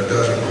is, but it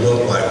doesn't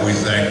look like we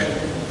think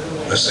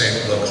the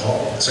St. Louis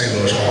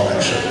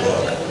Hawken should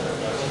look.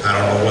 I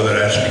don't know whether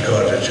that's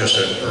because it's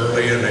just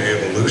early in the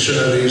evolution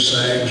of these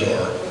things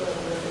or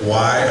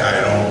why, I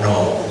don't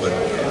know, but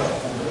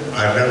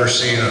I've never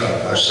seen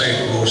a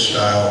St. Louis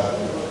style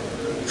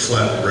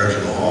flint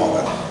original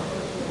Hawken.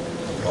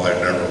 Well, I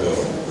never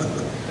will.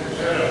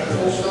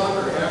 Full stock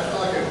or half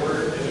stock, and where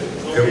is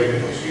it located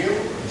in the museum?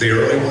 The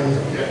early one,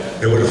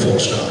 Yes. it was a full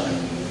stock.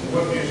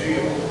 What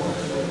museum?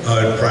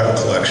 Private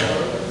collection.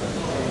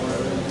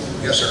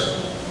 Yes, sir.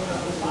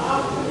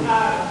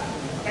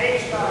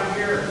 Based on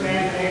your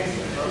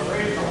examination of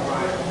original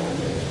rifle,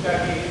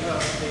 study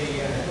of the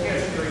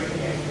history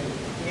and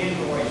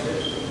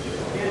invoices,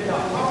 did the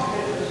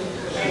Hawkins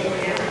make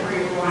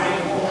every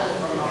rifle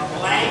from a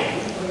blank,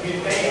 or did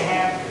they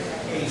have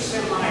a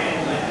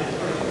semi-inlet?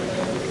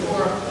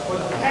 Or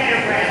was the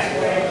pantograph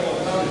available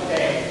in those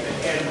days that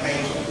had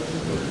paint?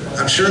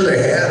 I'm sure they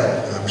had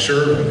them. I'm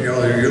sure,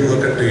 you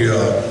look at the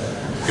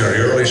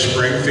early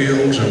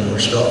Springfields and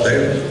stuff,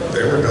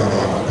 they were done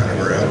on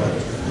pantograph.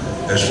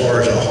 As far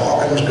as the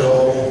Hawkins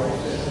go,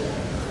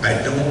 I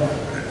don't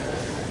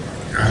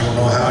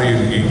know how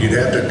you'd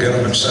have to get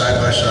them in side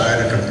by side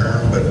and compare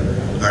them, but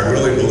I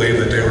really believe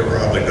that they were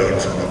probably done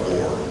from a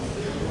bore.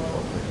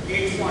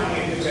 Each one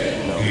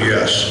individual.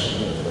 Yes,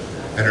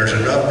 and there's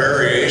enough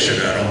variation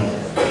in them.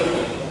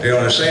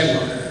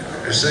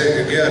 The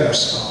same again.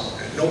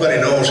 Nobody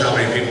knows how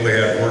many people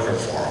they had working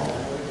for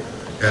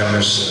them,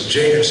 and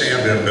Jake and Sam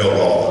didn't build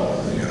all of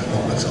them.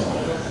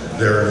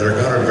 They're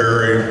going to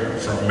vary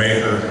from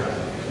maker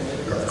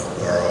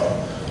or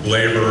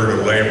labor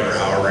to labor,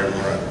 however you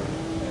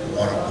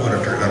want to put it.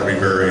 There's going to be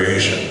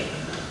variation,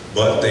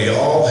 but they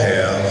all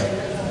have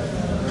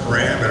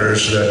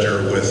parameters that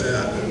they're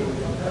within.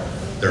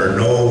 There's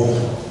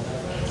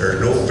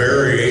no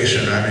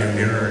variation. I mean,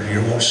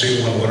 you won't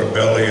see one with a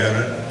belly in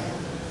it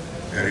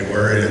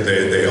anywhere.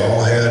 They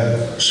all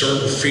had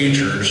certain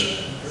features.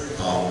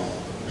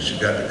 You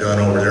got the gun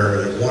over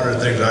there. One of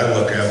the things I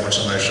look at when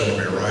somebody shows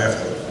me a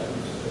rifle,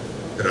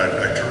 that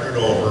I turn it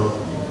over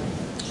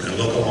and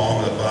look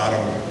along the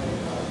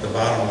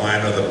bottom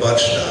line of the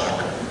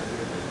buttstock,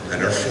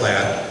 and they're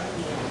flat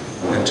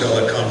until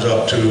it comes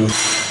up to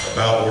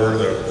about where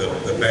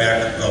the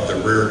back of the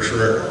rear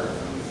trigger.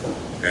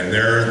 And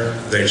there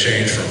they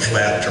change from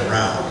flat to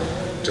round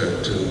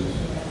to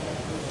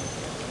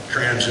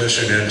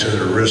transition into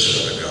the wrist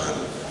of the gun.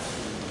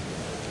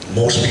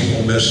 Most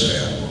people miss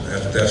that.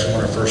 That's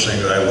one of the first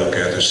things I look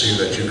at, to see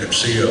that you can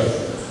see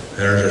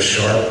there's a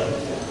sharp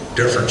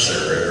difference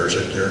there. There's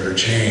a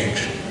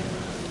change.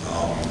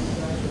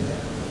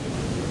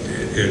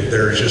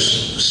 There's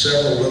just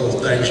several little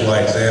things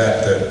like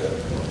that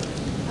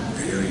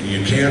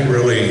you can't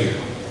really.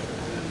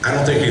 I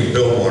don't think you can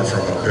build one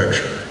from a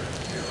picture.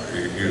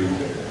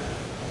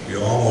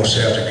 You almost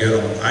have to get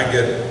them. I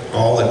get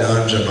all the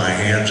guns in my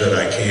hands that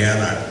I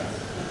can. I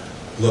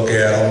look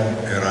at them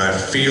and I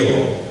feel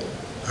them.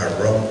 I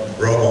rub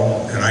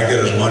them, and I get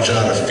as much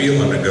out of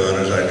feeling the gun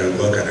as I do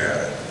looking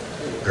at it.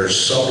 There's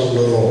subtle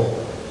little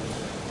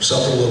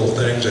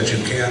things that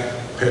you can't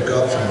pick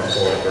up from a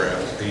photograph.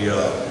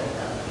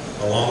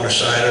 Along the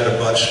side of the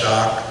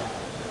buttstock,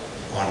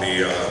 on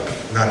the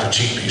not the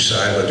cheek piece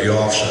side, but the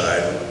off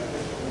side,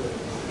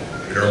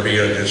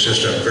 it's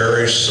just a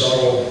very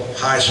subtle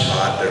high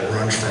spot that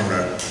runs from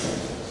the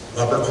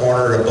upper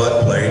corner of the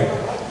butt plate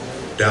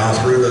down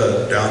through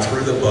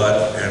the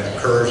butt and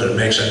curves and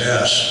makes an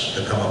S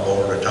to come up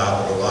over the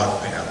top of the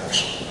lock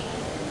panels.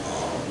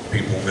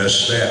 People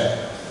miss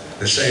that.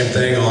 The same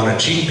thing on a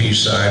cheek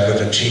piece side, but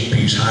the cheek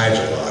piece hides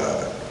a lot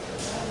of it.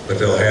 But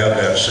they'll have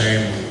that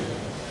same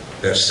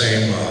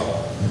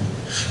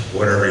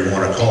whatever you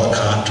want to call it,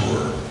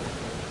 contour.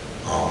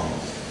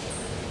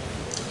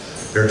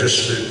 They're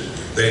just,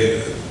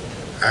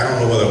 I don't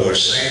know whether it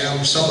was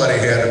Sam, somebody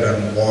had to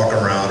been walking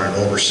around and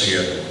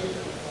overseeing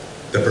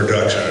the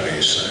production of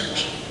these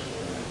things.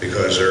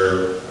 Because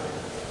you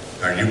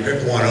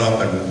pick one up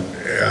and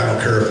I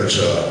don't care if it's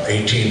a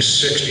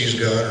 1860s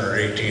gun or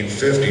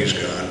 1850s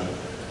gun,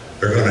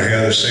 they're going to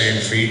have the same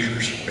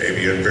features,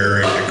 maybe in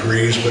varying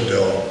degrees, but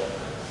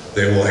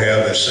they will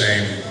have the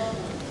same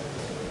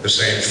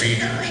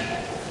features.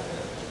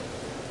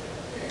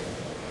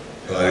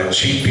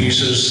 Cheek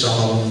pieces,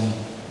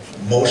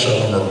 most of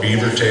them are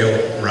beaver tail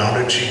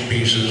rounded cheek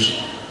pieces.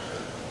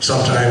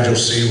 Sometimes you'll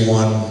see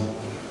one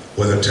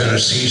with a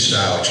Tennessee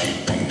style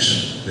cheek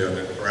piece,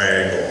 the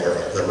triangle or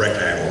the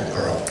rectangle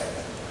or a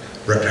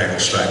rectangle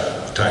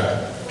type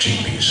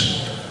cheek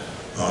piece.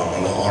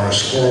 On the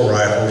squirrel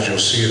rifles, you'll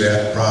see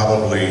that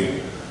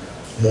probably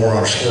more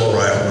on a squirrel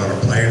rifle than a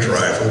plains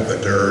rifle,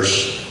 but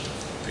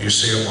you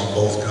see them on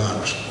both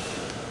guns.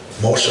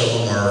 Most of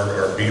them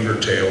are beaver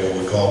tail, what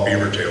we call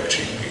beaver tail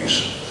cheek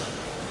piece.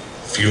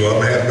 A few of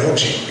them have no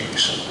cheek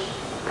piece.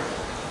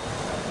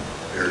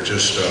 They're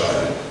just,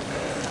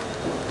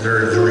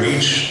 they're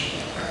each,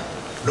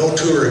 no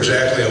two are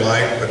exactly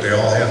alike, but they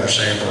all have the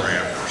same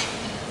parameters.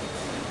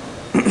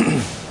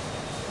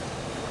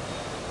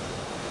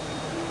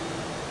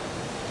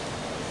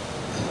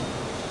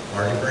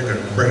 Marty,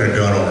 bring a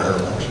gun over here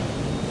once.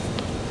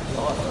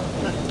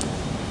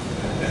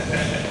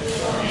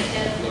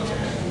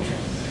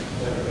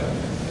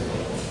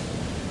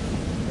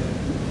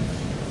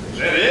 Is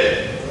that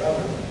it?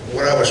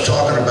 What I was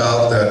talking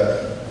about,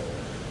 that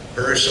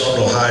very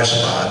subtle high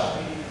spot,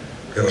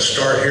 it'll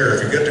start here.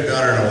 If you get the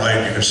gun in the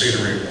light, you can see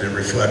the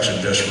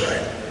reflection just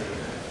right.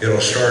 It'll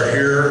start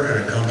here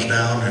and it comes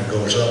down and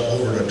goes up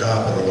over the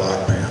top of the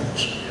lock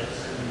panels.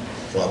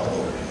 Flop it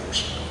over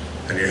those.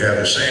 And you have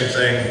the same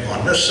thing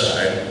on this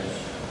side,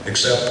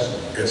 except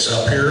it's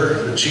up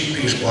here, the cheek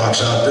piece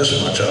blocks out this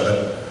much of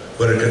it,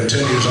 but it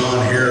continues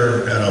on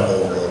here and up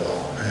over the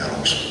lock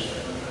panels.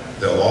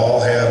 They'll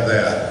all have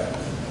that.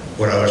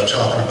 What I was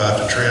talking about,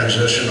 the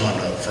transition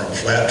from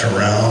flat to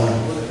round,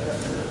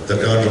 the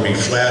guns will be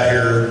flat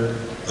here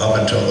up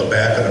until the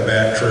back of the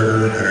back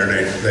trigger, and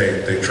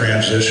then they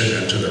transition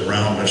into the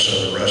roundness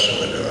of the rest of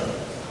the gun.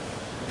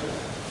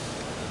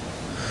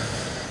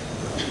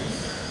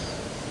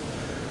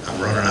 I'm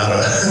running out of...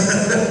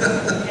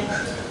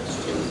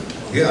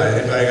 Yeah,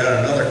 anybody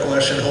got another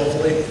question,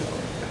 hopefully?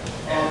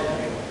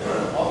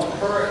 On the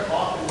current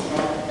Hawken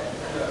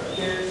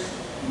kids,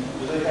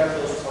 do they have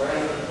those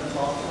parameters you're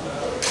talking about?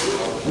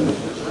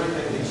 Is there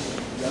anything needs to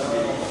be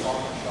done on the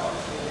Hawken shop?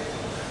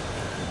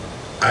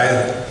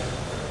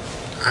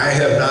 I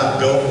have not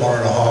built one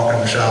in a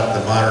Hawken shop,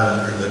 the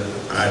modern,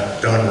 I've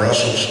done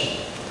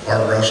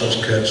Art Russell's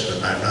kits,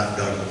 but I've not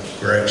done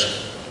Greg's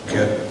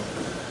kit.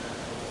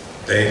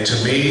 To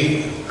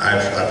me,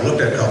 I've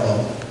looked at a couple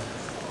of them.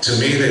 To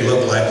me, they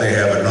look like they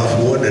have enough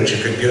wood that you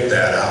could get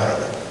that out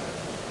of it.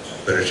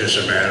 But it's just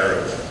a matter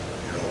of,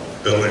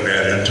 building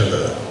that into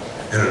the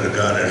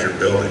gun as you're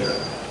building it.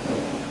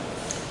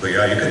 But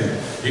yeah, you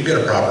can get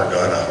a proper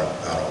gun out of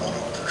one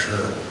of them for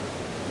sure.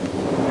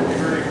 Have you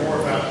heard any more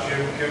about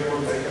Jim Kibler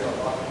making a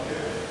Hawken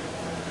kit?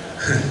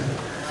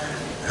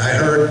 I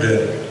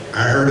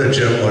heard that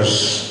Jim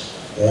was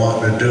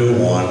wanting to do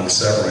one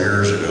several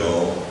years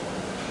ago,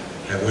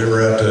 and we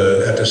were at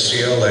the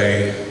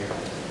CLA.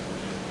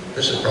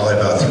 This is probably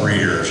about 3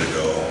 years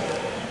ago,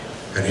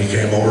 and he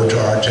came over to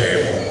our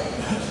table,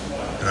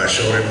 and I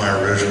showed him my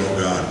original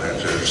gun.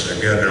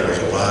 Again, there was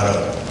a lot of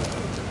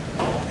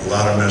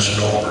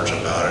misnomers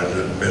about it,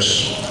 and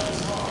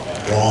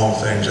wrong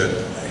things that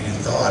he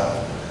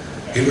thought.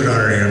 He was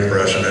under the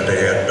impression that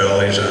they had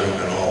bellies in them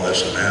and all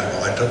this and that.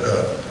 Well, I took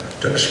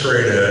a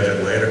straight edge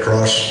and laid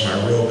across my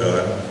real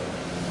gun.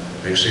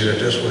 And you see that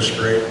this was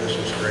straight, this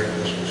was straight,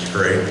 this was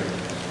straight.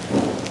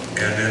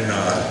 And then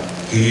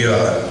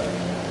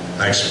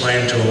I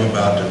explained to him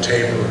about the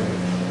taper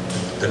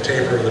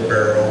of the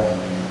barrel,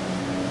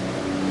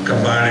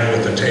 combining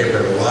with the taper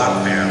of the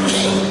lock panels,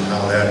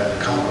 how that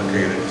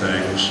complicated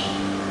things.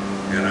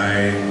 And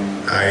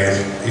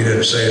he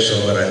didn't say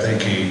so, but I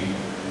think he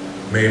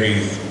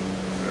maybe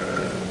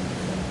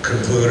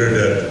concluded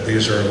that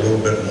these are a little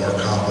bit more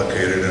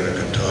complicated than a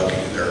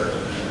Kentucky.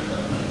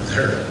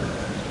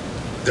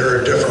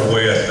 They're a different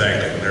way of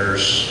thinking.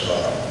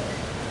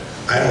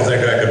 I don't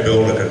think I could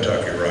build a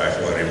Kentucky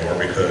rifle anymore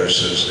because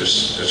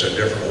it's a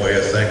different way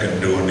of thinking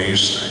doing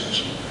these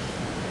things.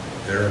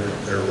 They're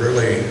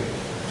really,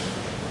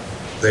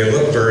 they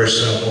look very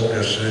simple.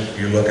 Just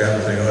you look at them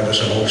and think, oh,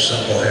 just an old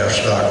simple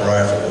half-stock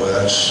rifle. Well,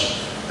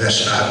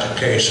 that's not the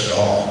case at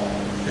all.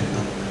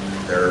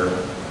 They're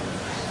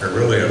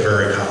really a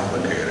very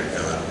complicated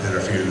gun. And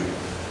if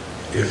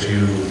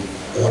you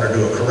want to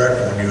do a correct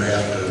one, you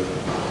have to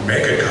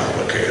make it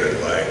complicated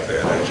like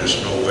that. There's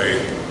just no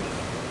way,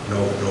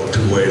 no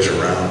two ways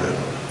around it.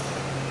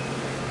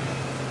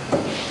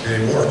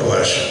 Any more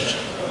questions?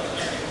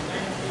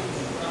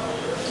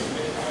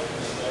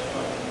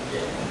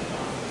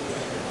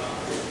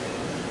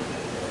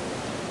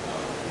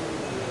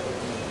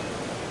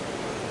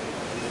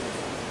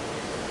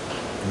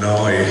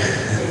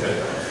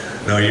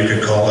 No, you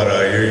could call it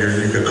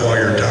you could call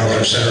your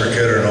Thompson Center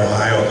kit an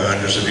Ohio gun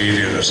just as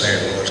easy as a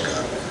St. Louis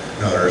gun.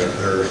 No, they're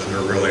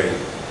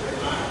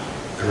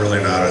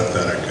really not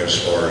authentic as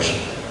far as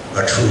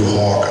a true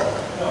Hawken.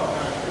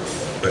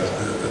 But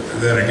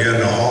then again,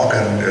 the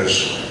Hawken is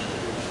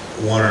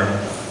one of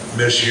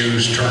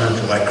misused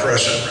terms like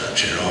crescent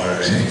wrench.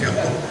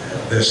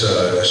 It's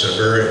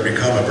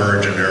become a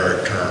very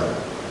generic term,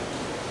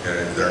 and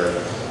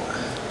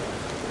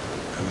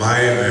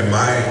in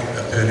my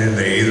opinion,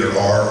 they either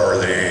are or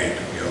they ain't.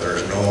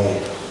 There's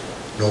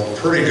no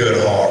pretty good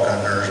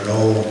Hawken. There's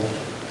no,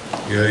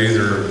 they're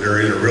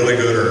either really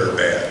good or they're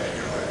bad.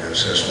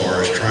 As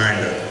far as trying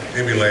to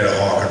emulate a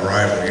Hawken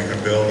rifle, you can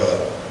build a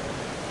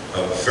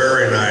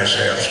very nice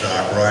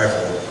half-stock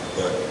rifle,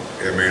 but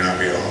it may not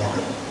be a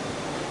Hawken.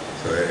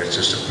 So it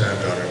just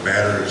depends on it.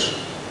 Matters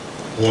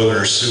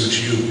whether it suits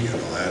you.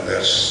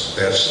 That's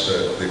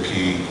the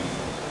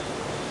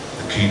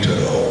key to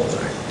the whole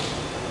thing.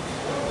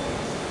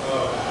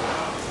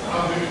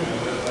 I'm new to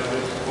this. I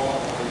just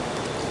walked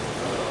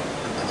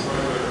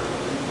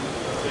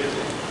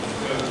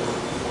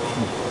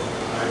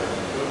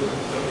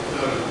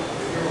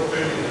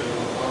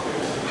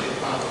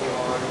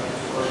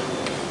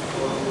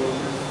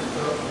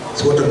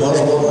It's what the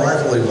muzzleload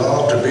rifle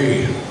evolved to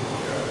be.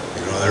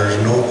 There's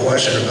no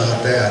question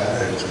about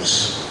that.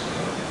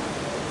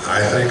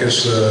 I think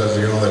it's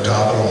the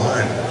top of the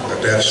line.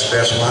 But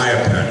that's my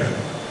opinion.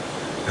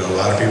 A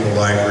lot of people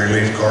like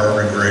relief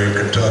carbon grade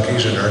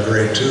Kentuckys, and they're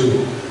great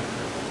too.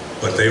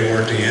 But they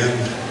weren't the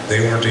end.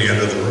 They weren't the end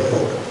of the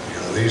road.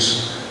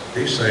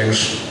 These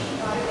things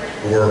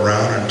were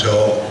around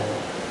until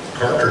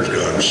cartridge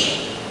guns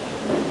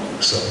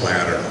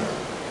supplanted them.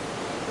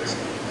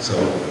 So,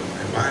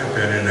 in my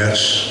opinion, they're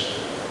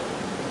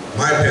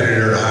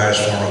the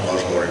highest form of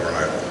muzzleloading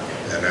rifle,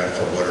 and that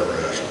for whatever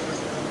reason.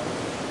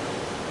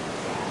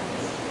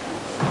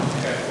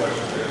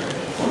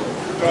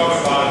 You're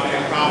talking about it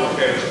being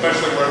complicated,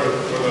 especially where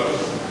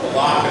the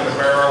lock in the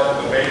barrel,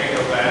 the mating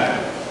of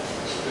that,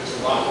 it's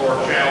a lot more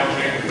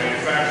challenging to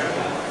manufacture.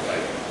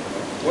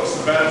 What's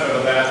the benefit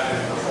of that in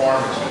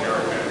performance, in your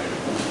opinion?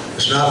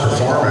 It's not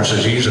performance,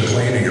 it's ease of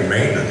cleaning and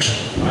maintenance.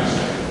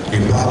 You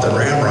pop the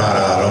ramrod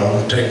out of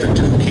them, take the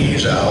two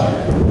keys out,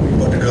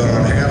 put the gun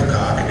on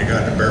half-cock, and you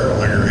got the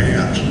barrel in your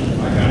hands.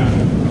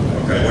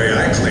 The way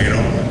I clean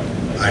them,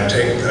 I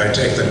take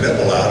the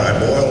nipple out, I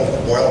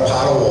boil a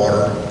pot of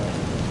water,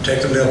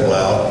 take the nipple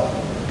out,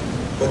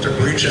 put the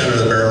breech end of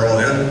the barrel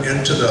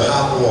into the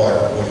hot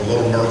water with a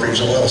little Murphy's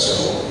oil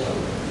soap,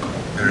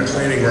 and a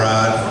cleaning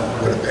rod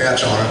with a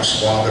patch on it,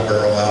 swab the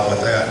barrel out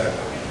with that. It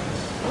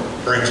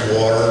brings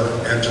water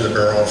into the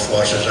barrel and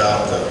flushes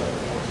out the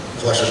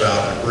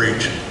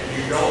breech. And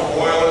you don't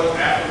boil it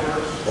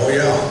afterwards? Oh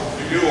yeah.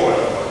 You do oil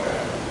it like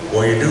that?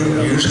 Well, you do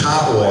use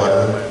hot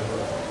water,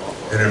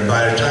 and then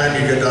by the time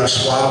you get done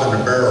swabbing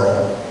the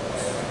barrel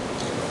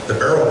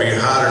will be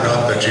hot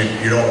enough that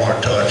you don't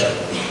want to touch it.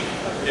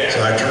 Yeah.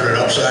 So I turn it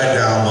upside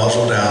down,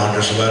 muzzle down,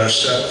 just let it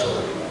set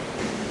for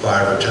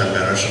 5 or 10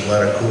 minutes and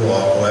let it cool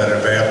off, let it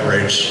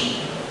evaporates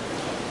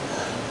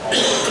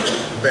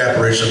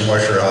the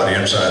moisture out of the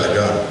inside of the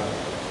gun.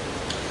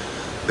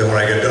 Then when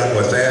I get done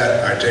with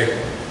that, I take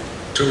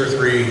 2 or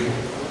 3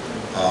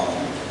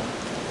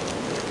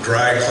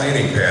 dry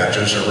cleaning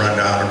patches and run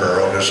down the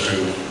barrel just to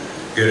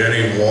get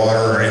any water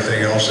or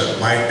anything else that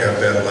might have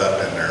been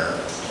left in there.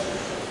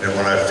 And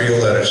when I feel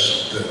that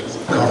it's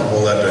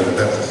comfortable that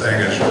the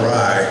thing is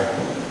dry,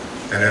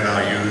 and then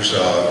I'll use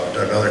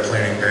another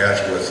cleaning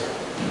patch with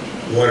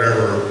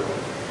whatever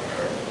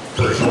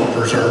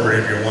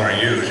preservative you want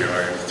to use.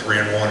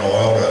 3-in-1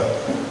 oil.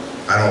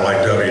 I don't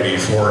like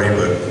WD-40,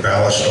 but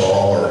Ballistol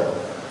or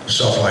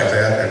stuff like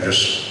that, and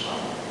just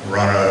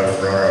run a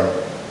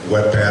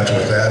wet patch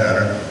with that in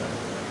it,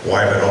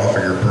 wipe it off,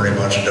 and you're pretty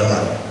much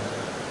done.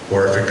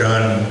 Or if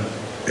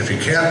you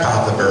can't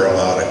pop the barrel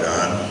out of the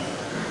gun,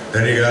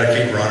 then you got to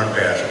keep running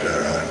patches in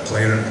it,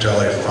 clean it until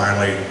they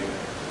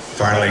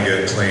finally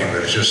get clean.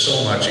 But it's just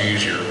so much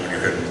easier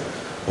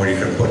when you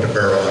can put the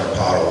barrel in a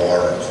pot of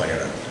water and clean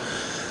it.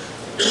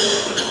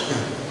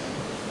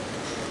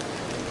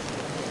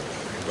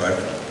 But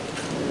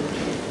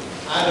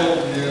I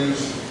don't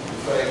use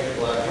fake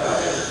black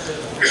powder,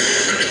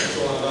 so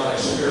I'm not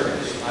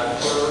experienced.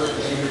 I've heard that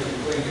even if you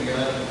clean the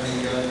gun,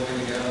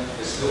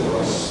 it still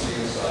rusts the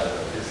inside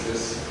of it. Is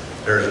this?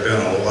 there's been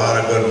a lot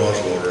of good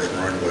muzzleloaders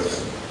run with,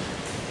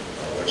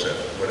 what's that,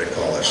 what do they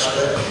call it?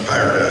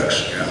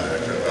 Pyrex. Yeah,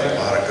 a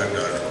lot of good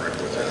guns run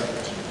with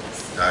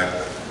that.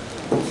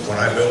 When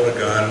I build a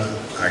gun,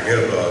 I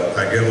give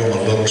them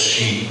a little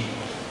sheet,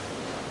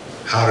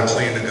 how to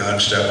clean the gun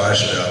step by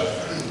step.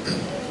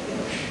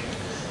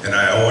 And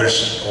I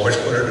always put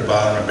at the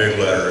bottom in big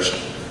letters,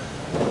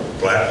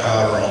 black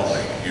powder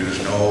only. Use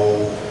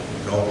no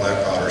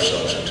black powder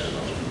substitute.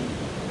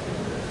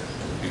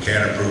 You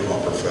can't improve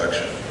on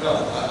perfection. No, I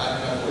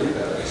believe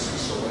that. I see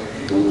so many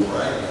people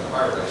bragging on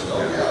Pyrex.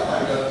 Oh yeah, my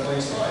gun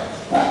cleans fine.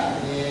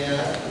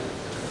 Yeah.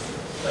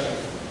 Thank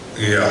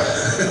you. Yeah.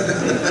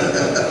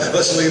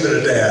 Let's leave it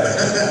at that.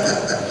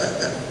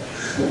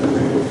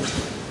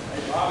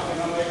 Hey, Bob, can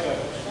I make a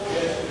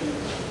suggestion?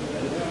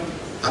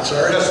 I'm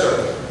sorry? Yes, sir.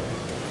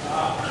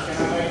 Can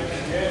I make a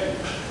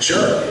suggestion?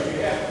 Sure. If you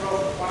have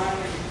trouble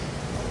finding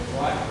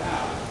black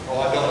powder, Oh,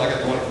 I don't. I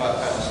got 25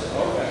 pounds.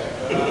 okay,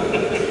 but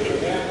if you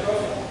have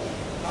trouble,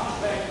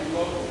 contact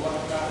your local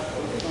black powder,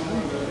 go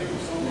somewhere, the people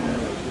somewhere,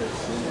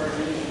 where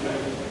it is,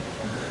 and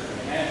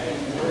ask them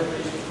where it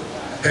is.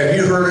 Have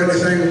you heard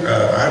anything?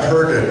 I've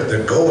heard that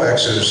the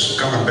GoX is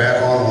coming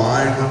back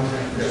online.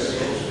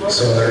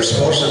 So they're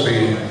supposed to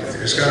be,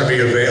 it's going to be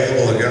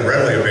available again,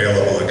 readily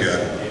available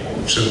again.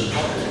 So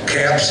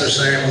caps the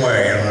same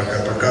way, you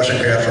know, percussion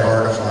caps are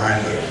hard to find,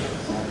 but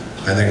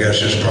I think that's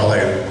just probably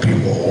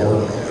people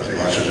hoarding them as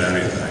much as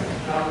anything.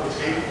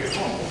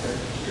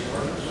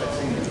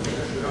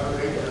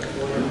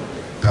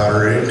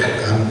 Powder ink?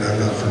 I'm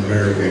not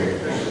familiar with it.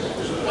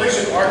 There's a place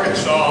in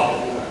Arkansas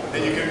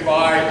that you can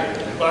buy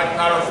black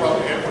powder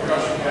from and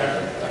percussion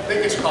caps. I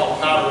think it's called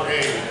Powder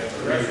Aid.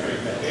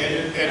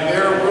 And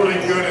they're really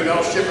good and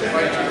they'll ship it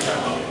right to your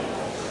house.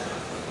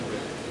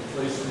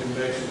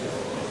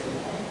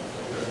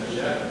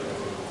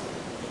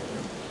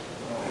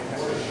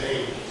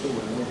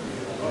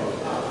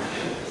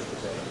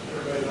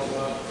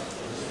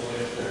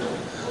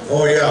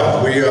 Oh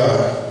yeah,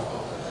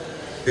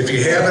 if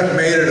you haven't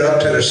made it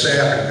up to the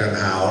Sappington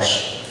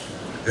house,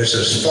 it's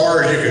as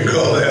far as you can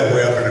go that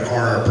way up in the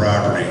corner of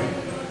property.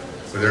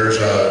 There's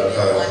a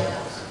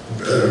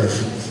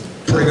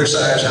pretty good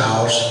sized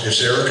house. It's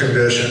air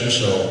conditioned,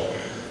 so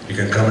you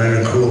can come in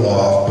and cool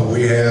off. But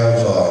we have,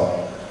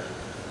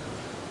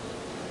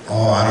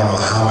 I don't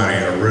know how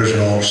many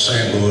original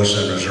St. Louis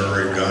and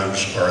Missouri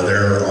guns are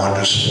there on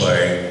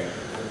display.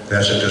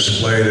 That's a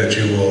display that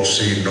you will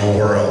see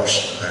nowhere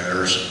else. And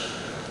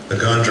the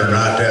guns are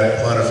not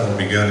that plentiful to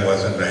begin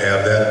with, and to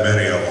have that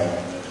many of them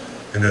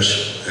in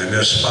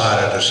this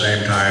spot at the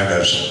same time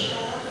is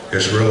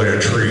really a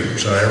treat.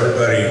 So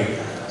everybody,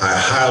 I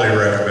highly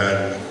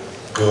recommend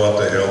go up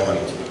the hill and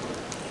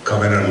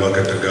come in and look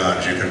at the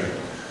guns. You can,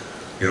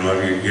 you know,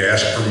 if you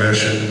ask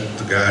permission,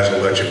 the guys will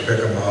let you pick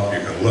them up.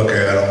 You can look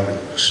at them,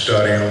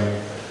 study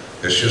them.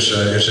 It's just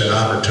it's an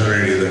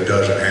opportunity that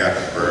doesn't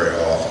happen very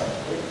often.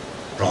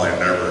 Probably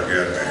never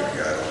again,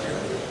 maybe. I don't know.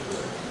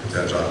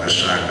 Depends on this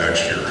time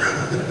next year.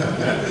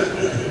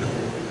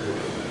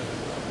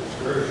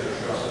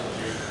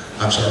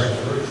 I'm sorry?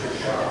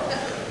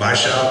 My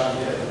shop?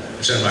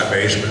 It's in my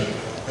basement.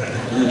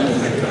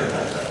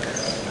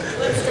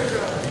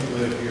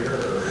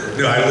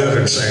 No, I live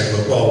in St.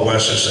 Louis, well,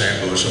 west of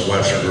St. Louis, in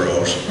Webster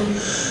Groves.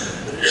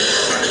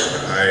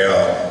 I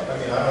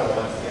don't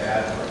want the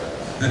ad.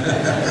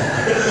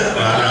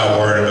 I'm not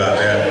worried about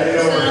that.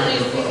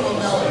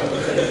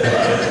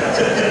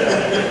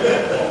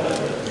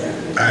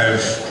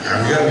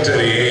 I'm getting to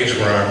the age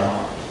where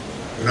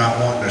I'm not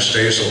wanting to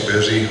stay so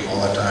busy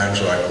all the time,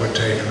 so I quit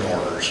taking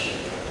orders.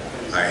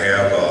 I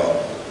have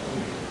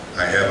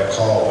a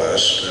call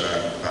list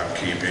that I'm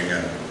keeping,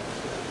 and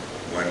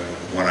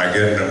when I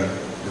get them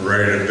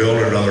ready to build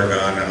another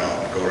gun, and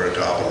I'll go to the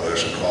top of the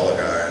list and call the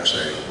guy and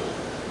say,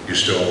 you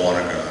still want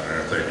a gun? And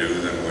if they do,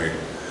 then we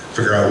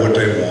figure out what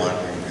they want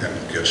and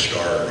get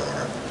started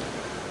on it.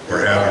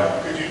 We're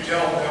having. Could you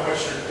tell them how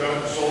much your gun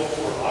sold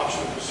for an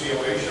auction at the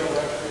COA show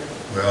last week?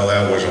 Well,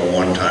 that was a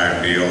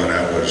one-time deal, and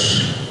I'm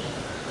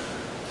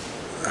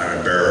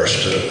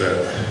embarrassed that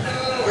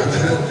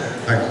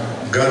my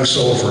gun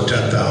sold for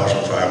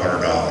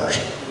 $10,500.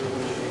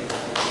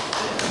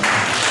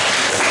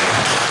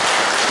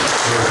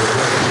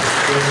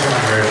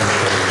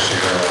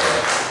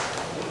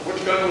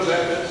 Which gun was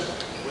that, Vince?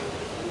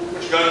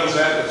 Which gun was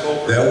that sold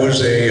for? That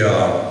was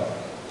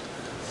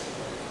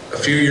a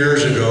few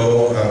years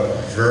ago, a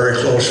very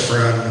close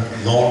friend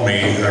loaned me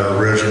an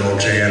original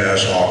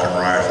J&S Hawken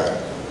rifle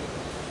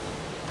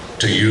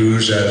to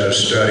use as a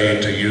study,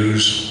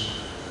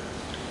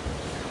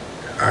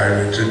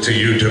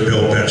 to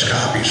build bench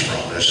copies from.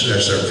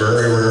 It's a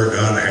very rare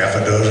gun, half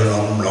a dozen of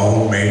them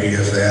known, maybe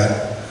if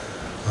that.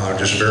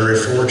 Just very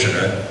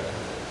fortunate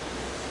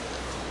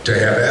to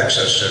have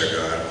access to the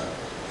gun.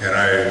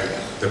 And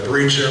the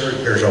breech,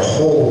 there's a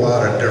whole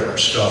lot of different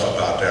stuff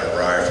about that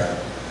rifle.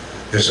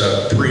 It's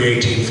a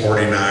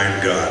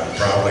pre-1849 gun,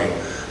 probably,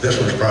 this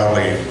was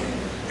probably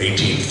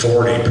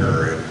 1840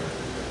 period,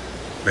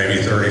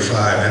 maybe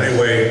 35.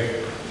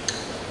 Anyway,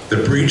 the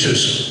breech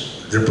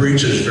is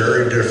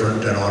very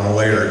different than on a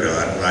later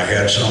gun. I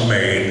had some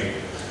made,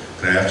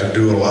 and I have to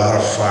do a lot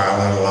of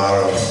filing, a lot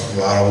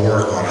of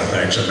work on the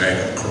things to make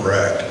them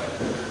correct.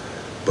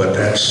 But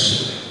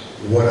that's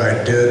what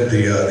I did.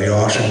 The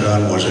auction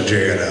gun was a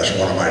J&S,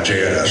 one of my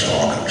J&S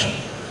Hawkens.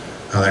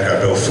 I think I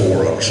built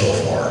 4 of them so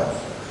far.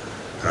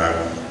 I'm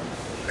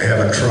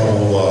having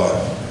trouble,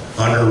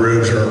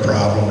 underribs are a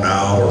problem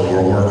now, or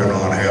we're working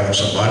on having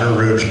some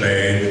underribs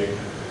made.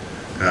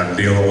 And I'm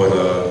dealing with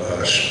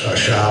a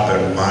shop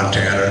in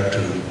Montana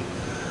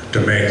to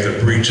make the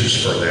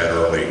breeches for that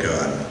early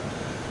gun.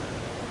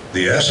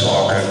 The S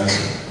Hawken,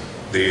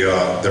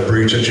 the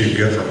breech that you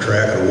get from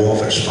Track of the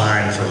Wolf is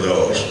fine for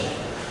those.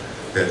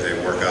 They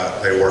work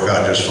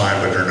out just fine,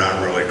 but they're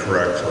not really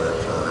correct for an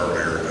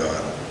earlier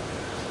gun.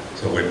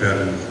 So we've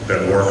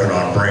been working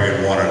on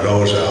bringing one of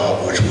those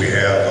out, which we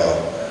have.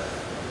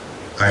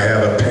 I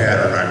have a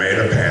pattern. I made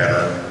a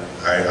pattern.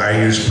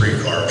 I use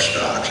pre-carved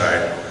stocks.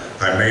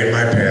 I made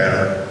my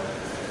pattern,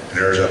 and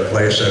there's a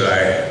place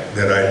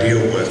that I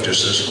deal with,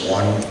 just this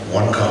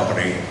one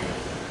company,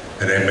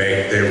 and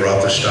they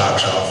rough the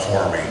stocks out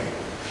for me.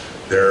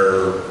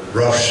 They're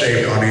rough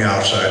shaped on the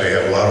outside. They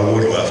have a lot of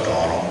wood left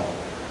on them.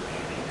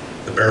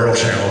 The barrel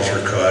channels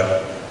are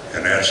cut,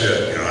 and that's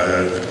it. You know, I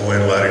go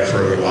in letting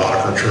for the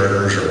locker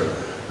triggers, or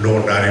no,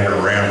 not even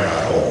a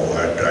ramrod hole.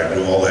 I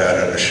do all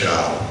that in the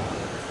shop.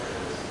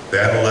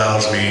 That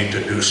allows me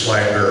to do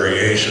slight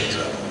variations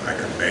of them. I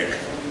can make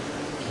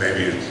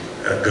maybe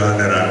a gun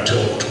that I'm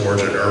tilting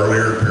towards an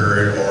earlier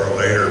period or a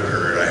later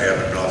period. I have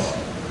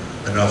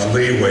enough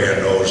leeway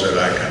in those that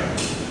I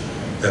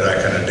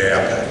can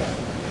adapt it.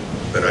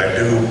 But I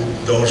do,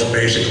 those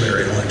basically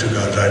are the only 2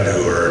 guns I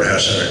do are an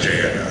S and a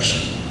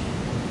J&S.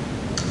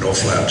 No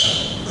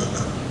flaps.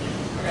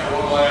 I got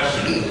one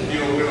last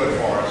deal good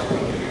for us. Can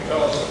you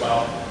tell us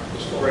about the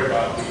story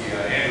about the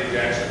Andrew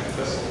Jackson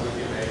pistol that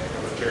you made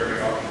from the charity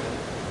auction?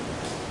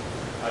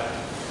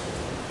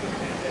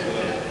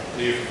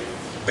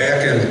 Back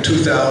in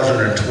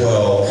 2012,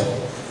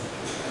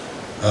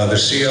 the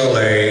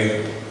CLA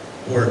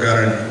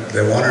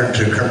they wanted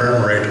to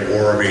commemorate the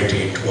War of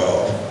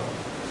 1812.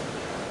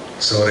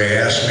 So they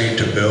asked me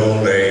to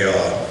build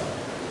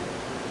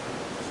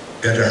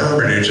at the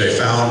Hermitage, they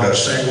found a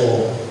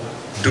single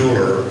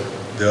dueler,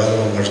 the other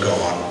one was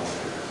gone,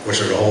 which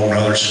is a whole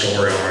nother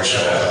story on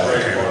itself, how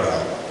that came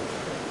about.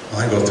 I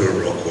can go through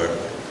it real quick.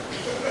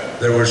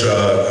 There was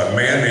a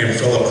man named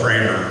Philip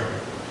Kramer,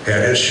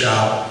 had his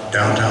shop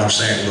downtown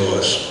St.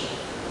 Louis,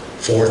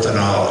 4th and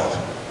Olive.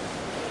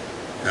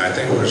 And I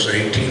think it was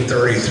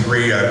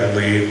 1833, I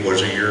believe,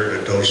 was the year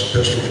that those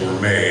pistols were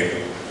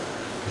made.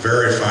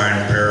 Very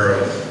fine pair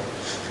of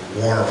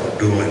wonderful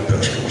dueling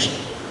pistols.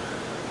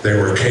 They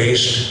were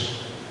cased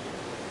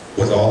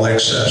with all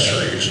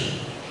accessories.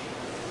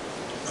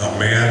 A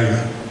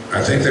man,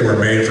 I think they were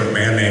made for a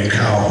man named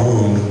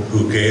Calhoun,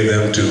 who gave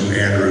them to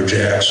Andrew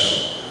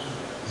Jackson.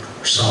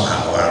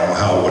 Somehow, I don't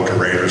know what the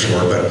raters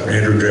were, but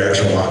Andrew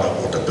Jackson wound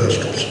up with the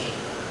pistols.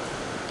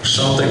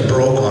 Something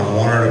broke on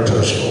one of the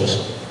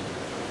pistols,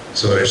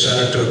 so they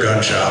sent it to a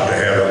gun shop to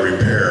have it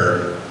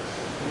repaired.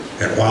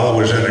 And while it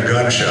was in the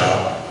gun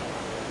shop,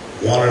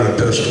 one of the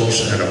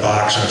pistols and a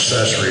box of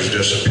accessories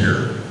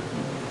disappeared.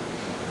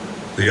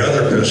 The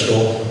other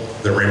pistol,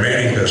 the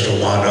remaining pistol,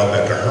 wound up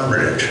at the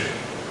Hermitage.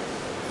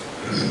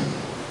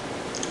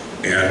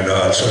 And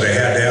so they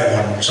had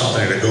that one,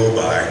 something to go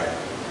by.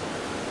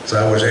 So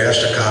I was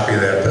asked to copy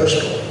that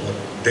pistol.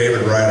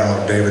 David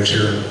Rydell, David's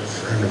here, a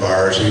friend of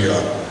ours, he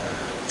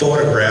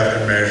photographed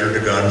and measured the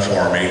gun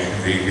for me.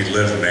 He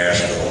lived in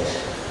Nashville.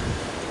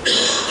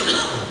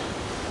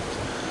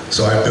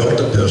 So I built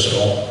the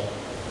pistol,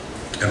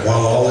 and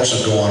while all this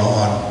is going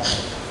on,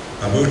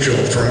 a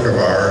mutual friend of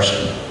ours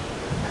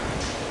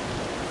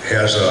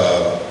has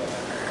a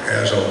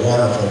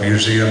wonderful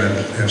museum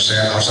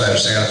outside of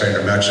Santa Fe,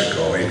 New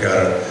Mexico.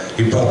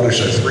 He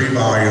published a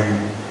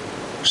 3-volume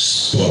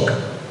book,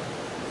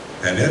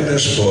 and in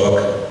this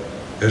book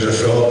is a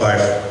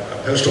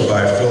pistol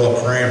by Philip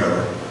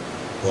Kramer.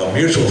 Well, a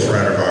mutual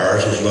friend of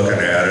ours was looking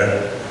at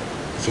it,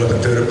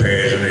 flipping through the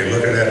page, and he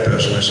looked at that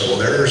pistol and he said, well,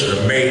 there's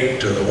the mate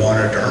to the one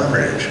at the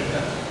Hermitage.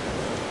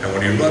 And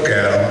when you look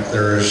at them,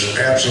 there is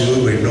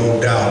absolutely no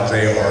doubt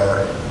they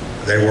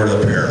were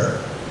the pair.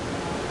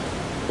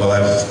 Well,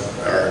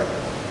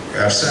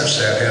 I've since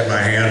had my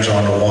hands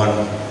on the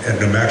one in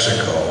New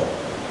Mexico,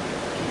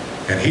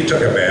 and he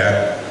took it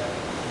back.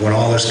 When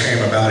all this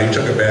came about, he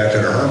took it back to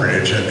the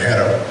Hermitage and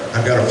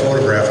I've got a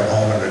photograph at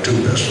home of the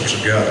 2 pistols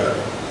together.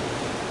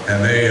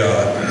 And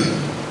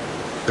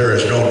there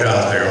is no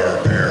doubt they are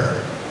a pair.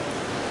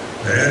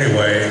 But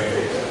anyway,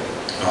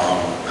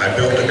 I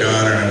built the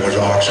gun and it was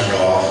auctioned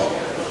off,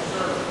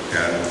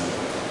 and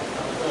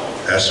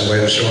that's the way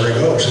the story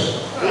goes.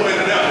 Who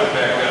ended up with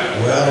that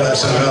gun? Well,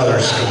 that's another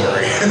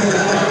story.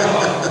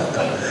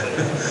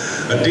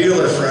 a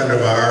dealer friend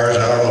of ours,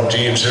 I don't know if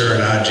Gene's here or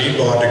not, Gene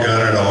bought the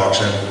gun at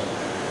auction,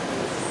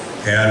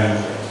 and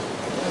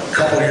a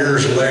couple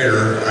years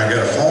later, I got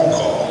a phone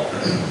call,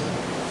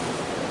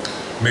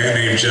 a man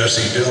named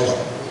Jesse Dillon,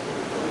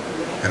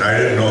 and I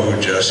didn't know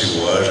who Jesse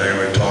was, and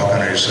we were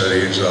talking, and he said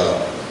he's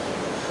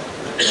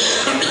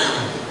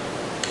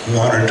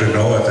wanted to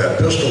know if that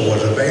pistol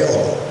was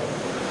available,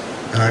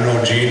 and I know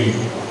Gene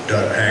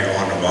doesn't hang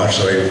on to much,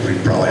 so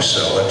he'd probably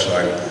sell it, so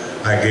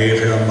I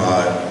gave him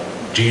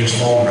Gene's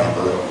phone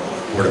number,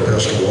 where the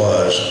pistol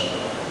was.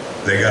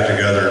 They got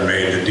together and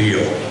made the deal.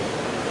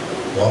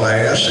 Well, I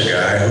asked the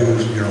guy,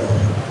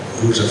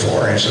 who's it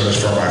for? He said, it's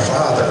for my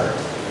father.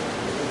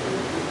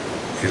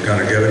 He's going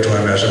to give it to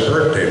him as a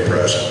birthday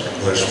present.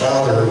 Well, his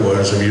father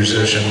was the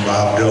musician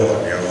Bob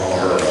Dylan, all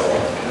heard of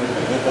him.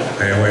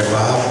 Anyway,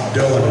 Bob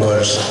Dylan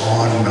was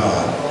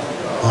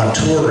on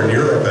tour in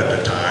Europe at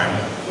the time,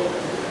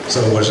 so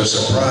it was a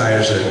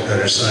surprise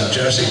that his son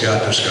Jesse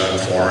got this gun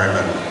for him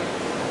and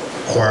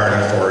acquired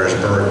it for his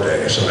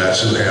birthday, so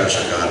that's who has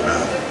the gun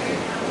now.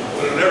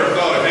 Would have never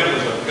thought of him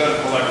as a gun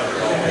collector.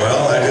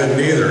 Well, I didn't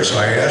either, so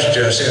I asked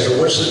Jesse, I said,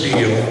 what's the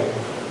deal?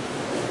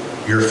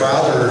 Your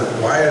father,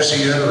 why is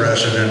he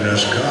interested in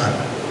this gun?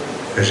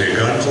 Is he a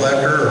gun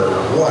collector or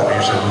what?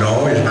 He said,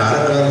 no, he's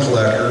not a gun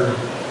collector,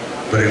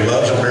 but he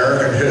loves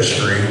American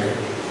history,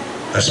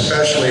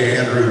 especially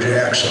Andrew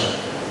Jackson.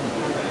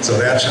 So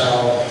that's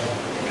how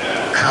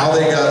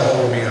they got a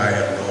hold of me, I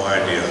have no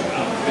idea.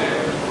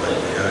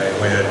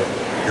 But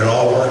it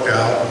all worked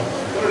out.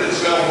 What did it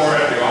sell for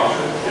at the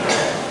auction?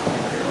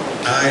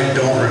 I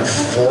don't remember,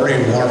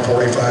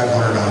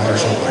 $4,500,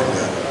 something like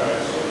that.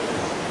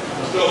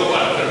 Still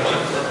flat.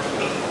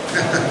 I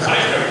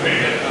never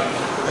paid it.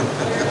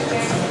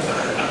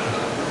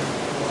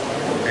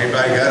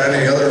 Anybody got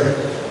any other?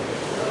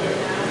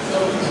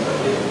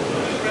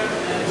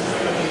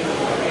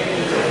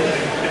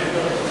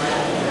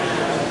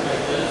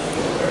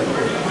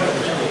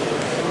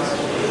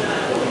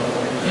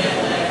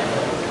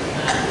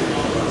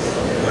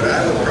 But I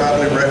would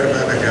probably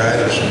recommend a guy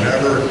that's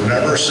never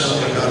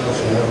seen a gun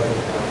before,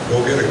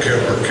 go get a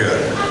Kibler kit.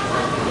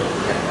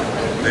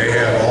 They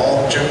have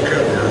all, Jim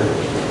Kibler,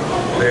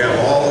 they have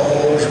all the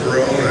holes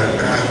drilled, and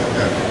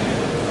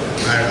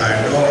I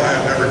know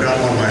I've never done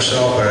one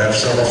myself, but I have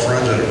several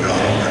friends that have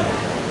done them.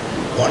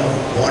 And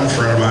one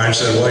friend of mine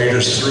said, well, you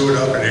just threw it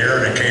up in the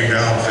air and it came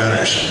down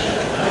finished.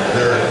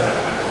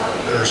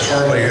 There's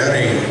hardly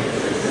any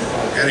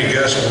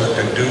guesswork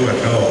to do in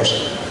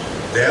those.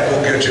 That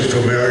will get you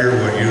familiar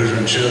with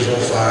using chisel,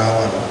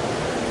 file, and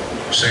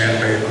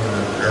sandpaper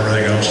and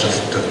everything else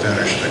to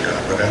finish the gun,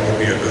 but that would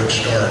be a good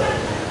start.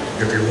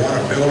 If you want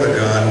to build a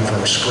gun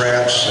from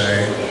scratch,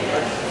 say,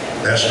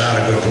 that's not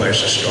a good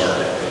place to start.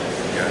 You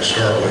got to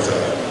start with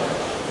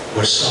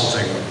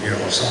something,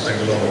 something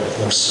a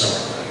little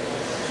simple.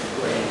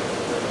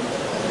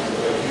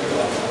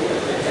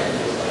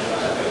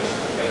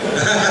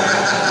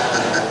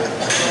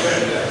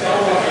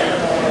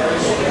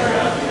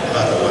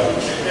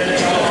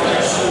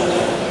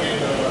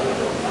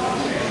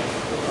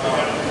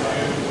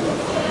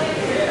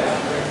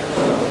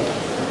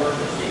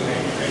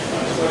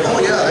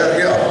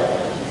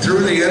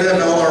 Through the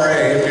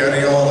NMLRA, if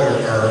any of all are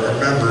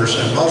members,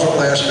 and Muzzle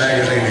Blast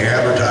Magazine, they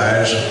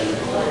advertise,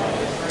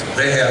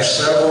 they have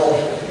several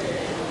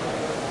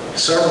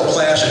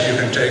classes you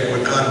can take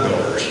with gun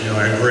builders,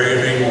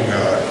 engraving,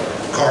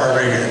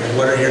 carving,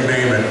 whatever you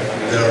name it,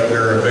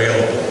 they're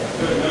available.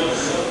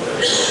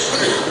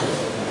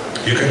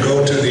 You can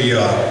go to the,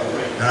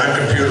 and I'm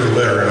computer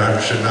literate, I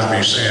should not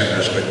be saying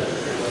this, but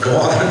go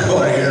on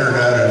the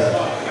internet and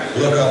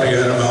look up the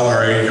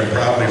NMLRA, you can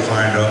probably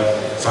find out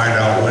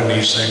when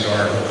these things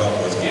are and hook up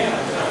with them,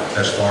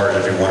 as far as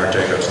if you want to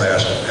take a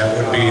class. That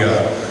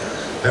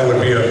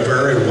would be a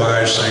very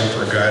wise thing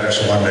for a guy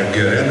that's wanting to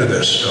get into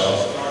this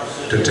stuff,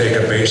 to take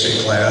a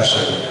basic class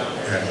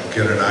and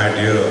get an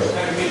idea of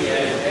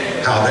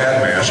how that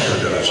master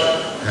does it.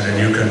 And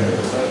then you can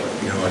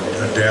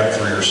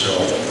adapt for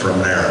yourself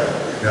from there.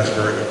 That's a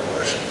very good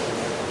question.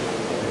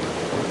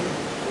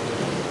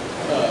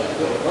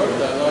 First,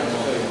 I'd like to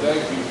say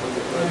thank you for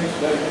the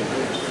presentation.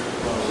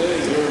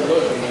 Sitting here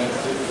looking at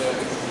it,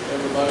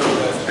 everybody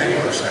that's... Hang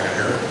on a second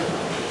here.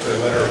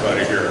 Let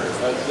everybody hear. I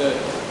said,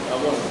 I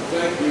want to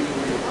thank you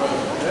for your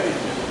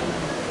presentation.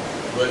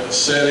 But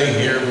sitting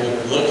here,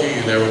 looking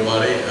at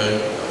everybody,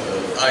 an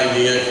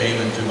idea came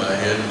into my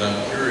head, and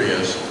I'm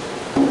curious.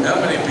 How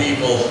many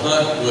people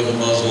hunt with a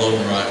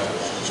muzzleloading rifle?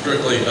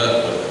 Strictly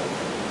hunt with it?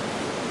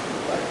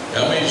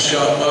 How many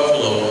shot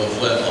buffalo with a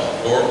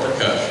flintlock or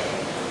percussion?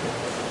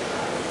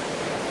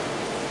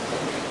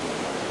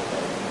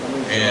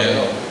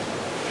 And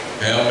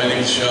how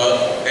many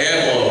shot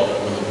antelope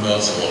with a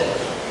muzzleloader?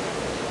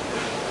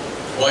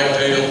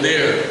 White-tailed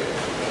deer,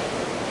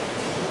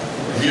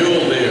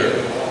 mule deer.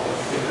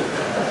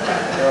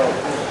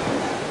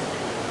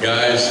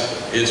 Guys,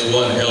 it's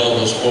one hell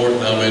of a sport,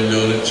 and I've been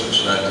doing it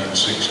since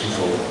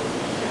 1964.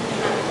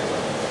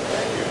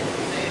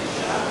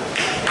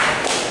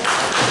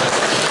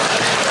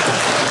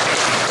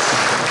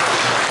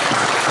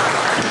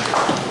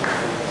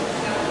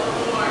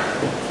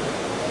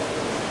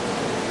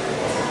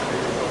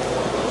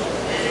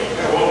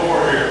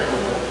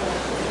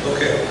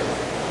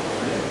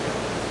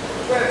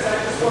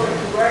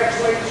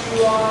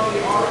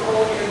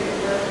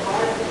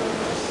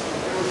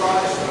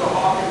 brought us to the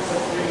Hawken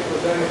since we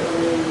presented to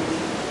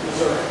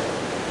Missouri.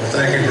 Well,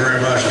 thank you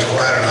very much. It's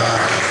quite an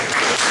honor.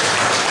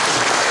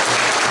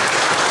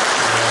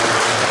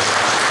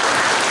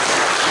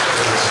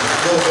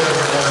 A little bit of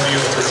an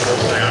ordeal for the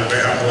whole thing. I'm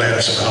glad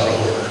it's about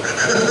over.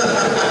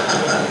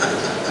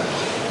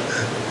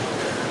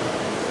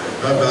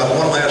 About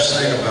one last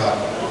thing about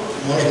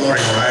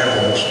muzzleloading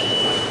rifles.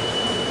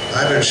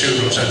 I've been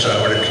shooting since I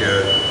was a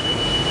kid,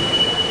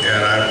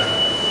 and I've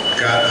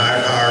got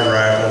high-powered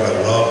rifle. I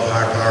love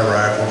high-powered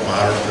rifle,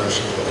 modern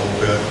pistols a little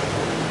bit.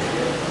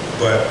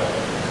 But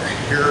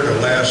here the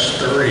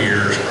last 30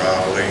 years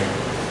probably,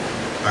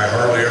 I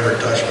hardly ever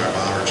touch my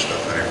modern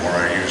stuff anymore.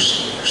 I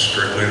use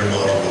strictly the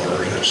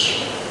muzzleloaders.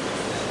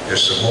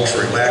 It's the most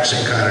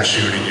relaxing kind of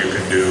shooting you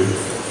can do.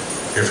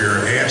 If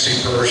you're an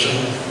antsy person,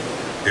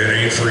 it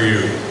ain't for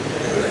you.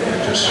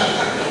 It's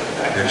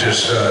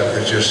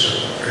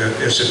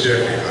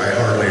addicting. I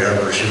hardly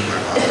ever shoot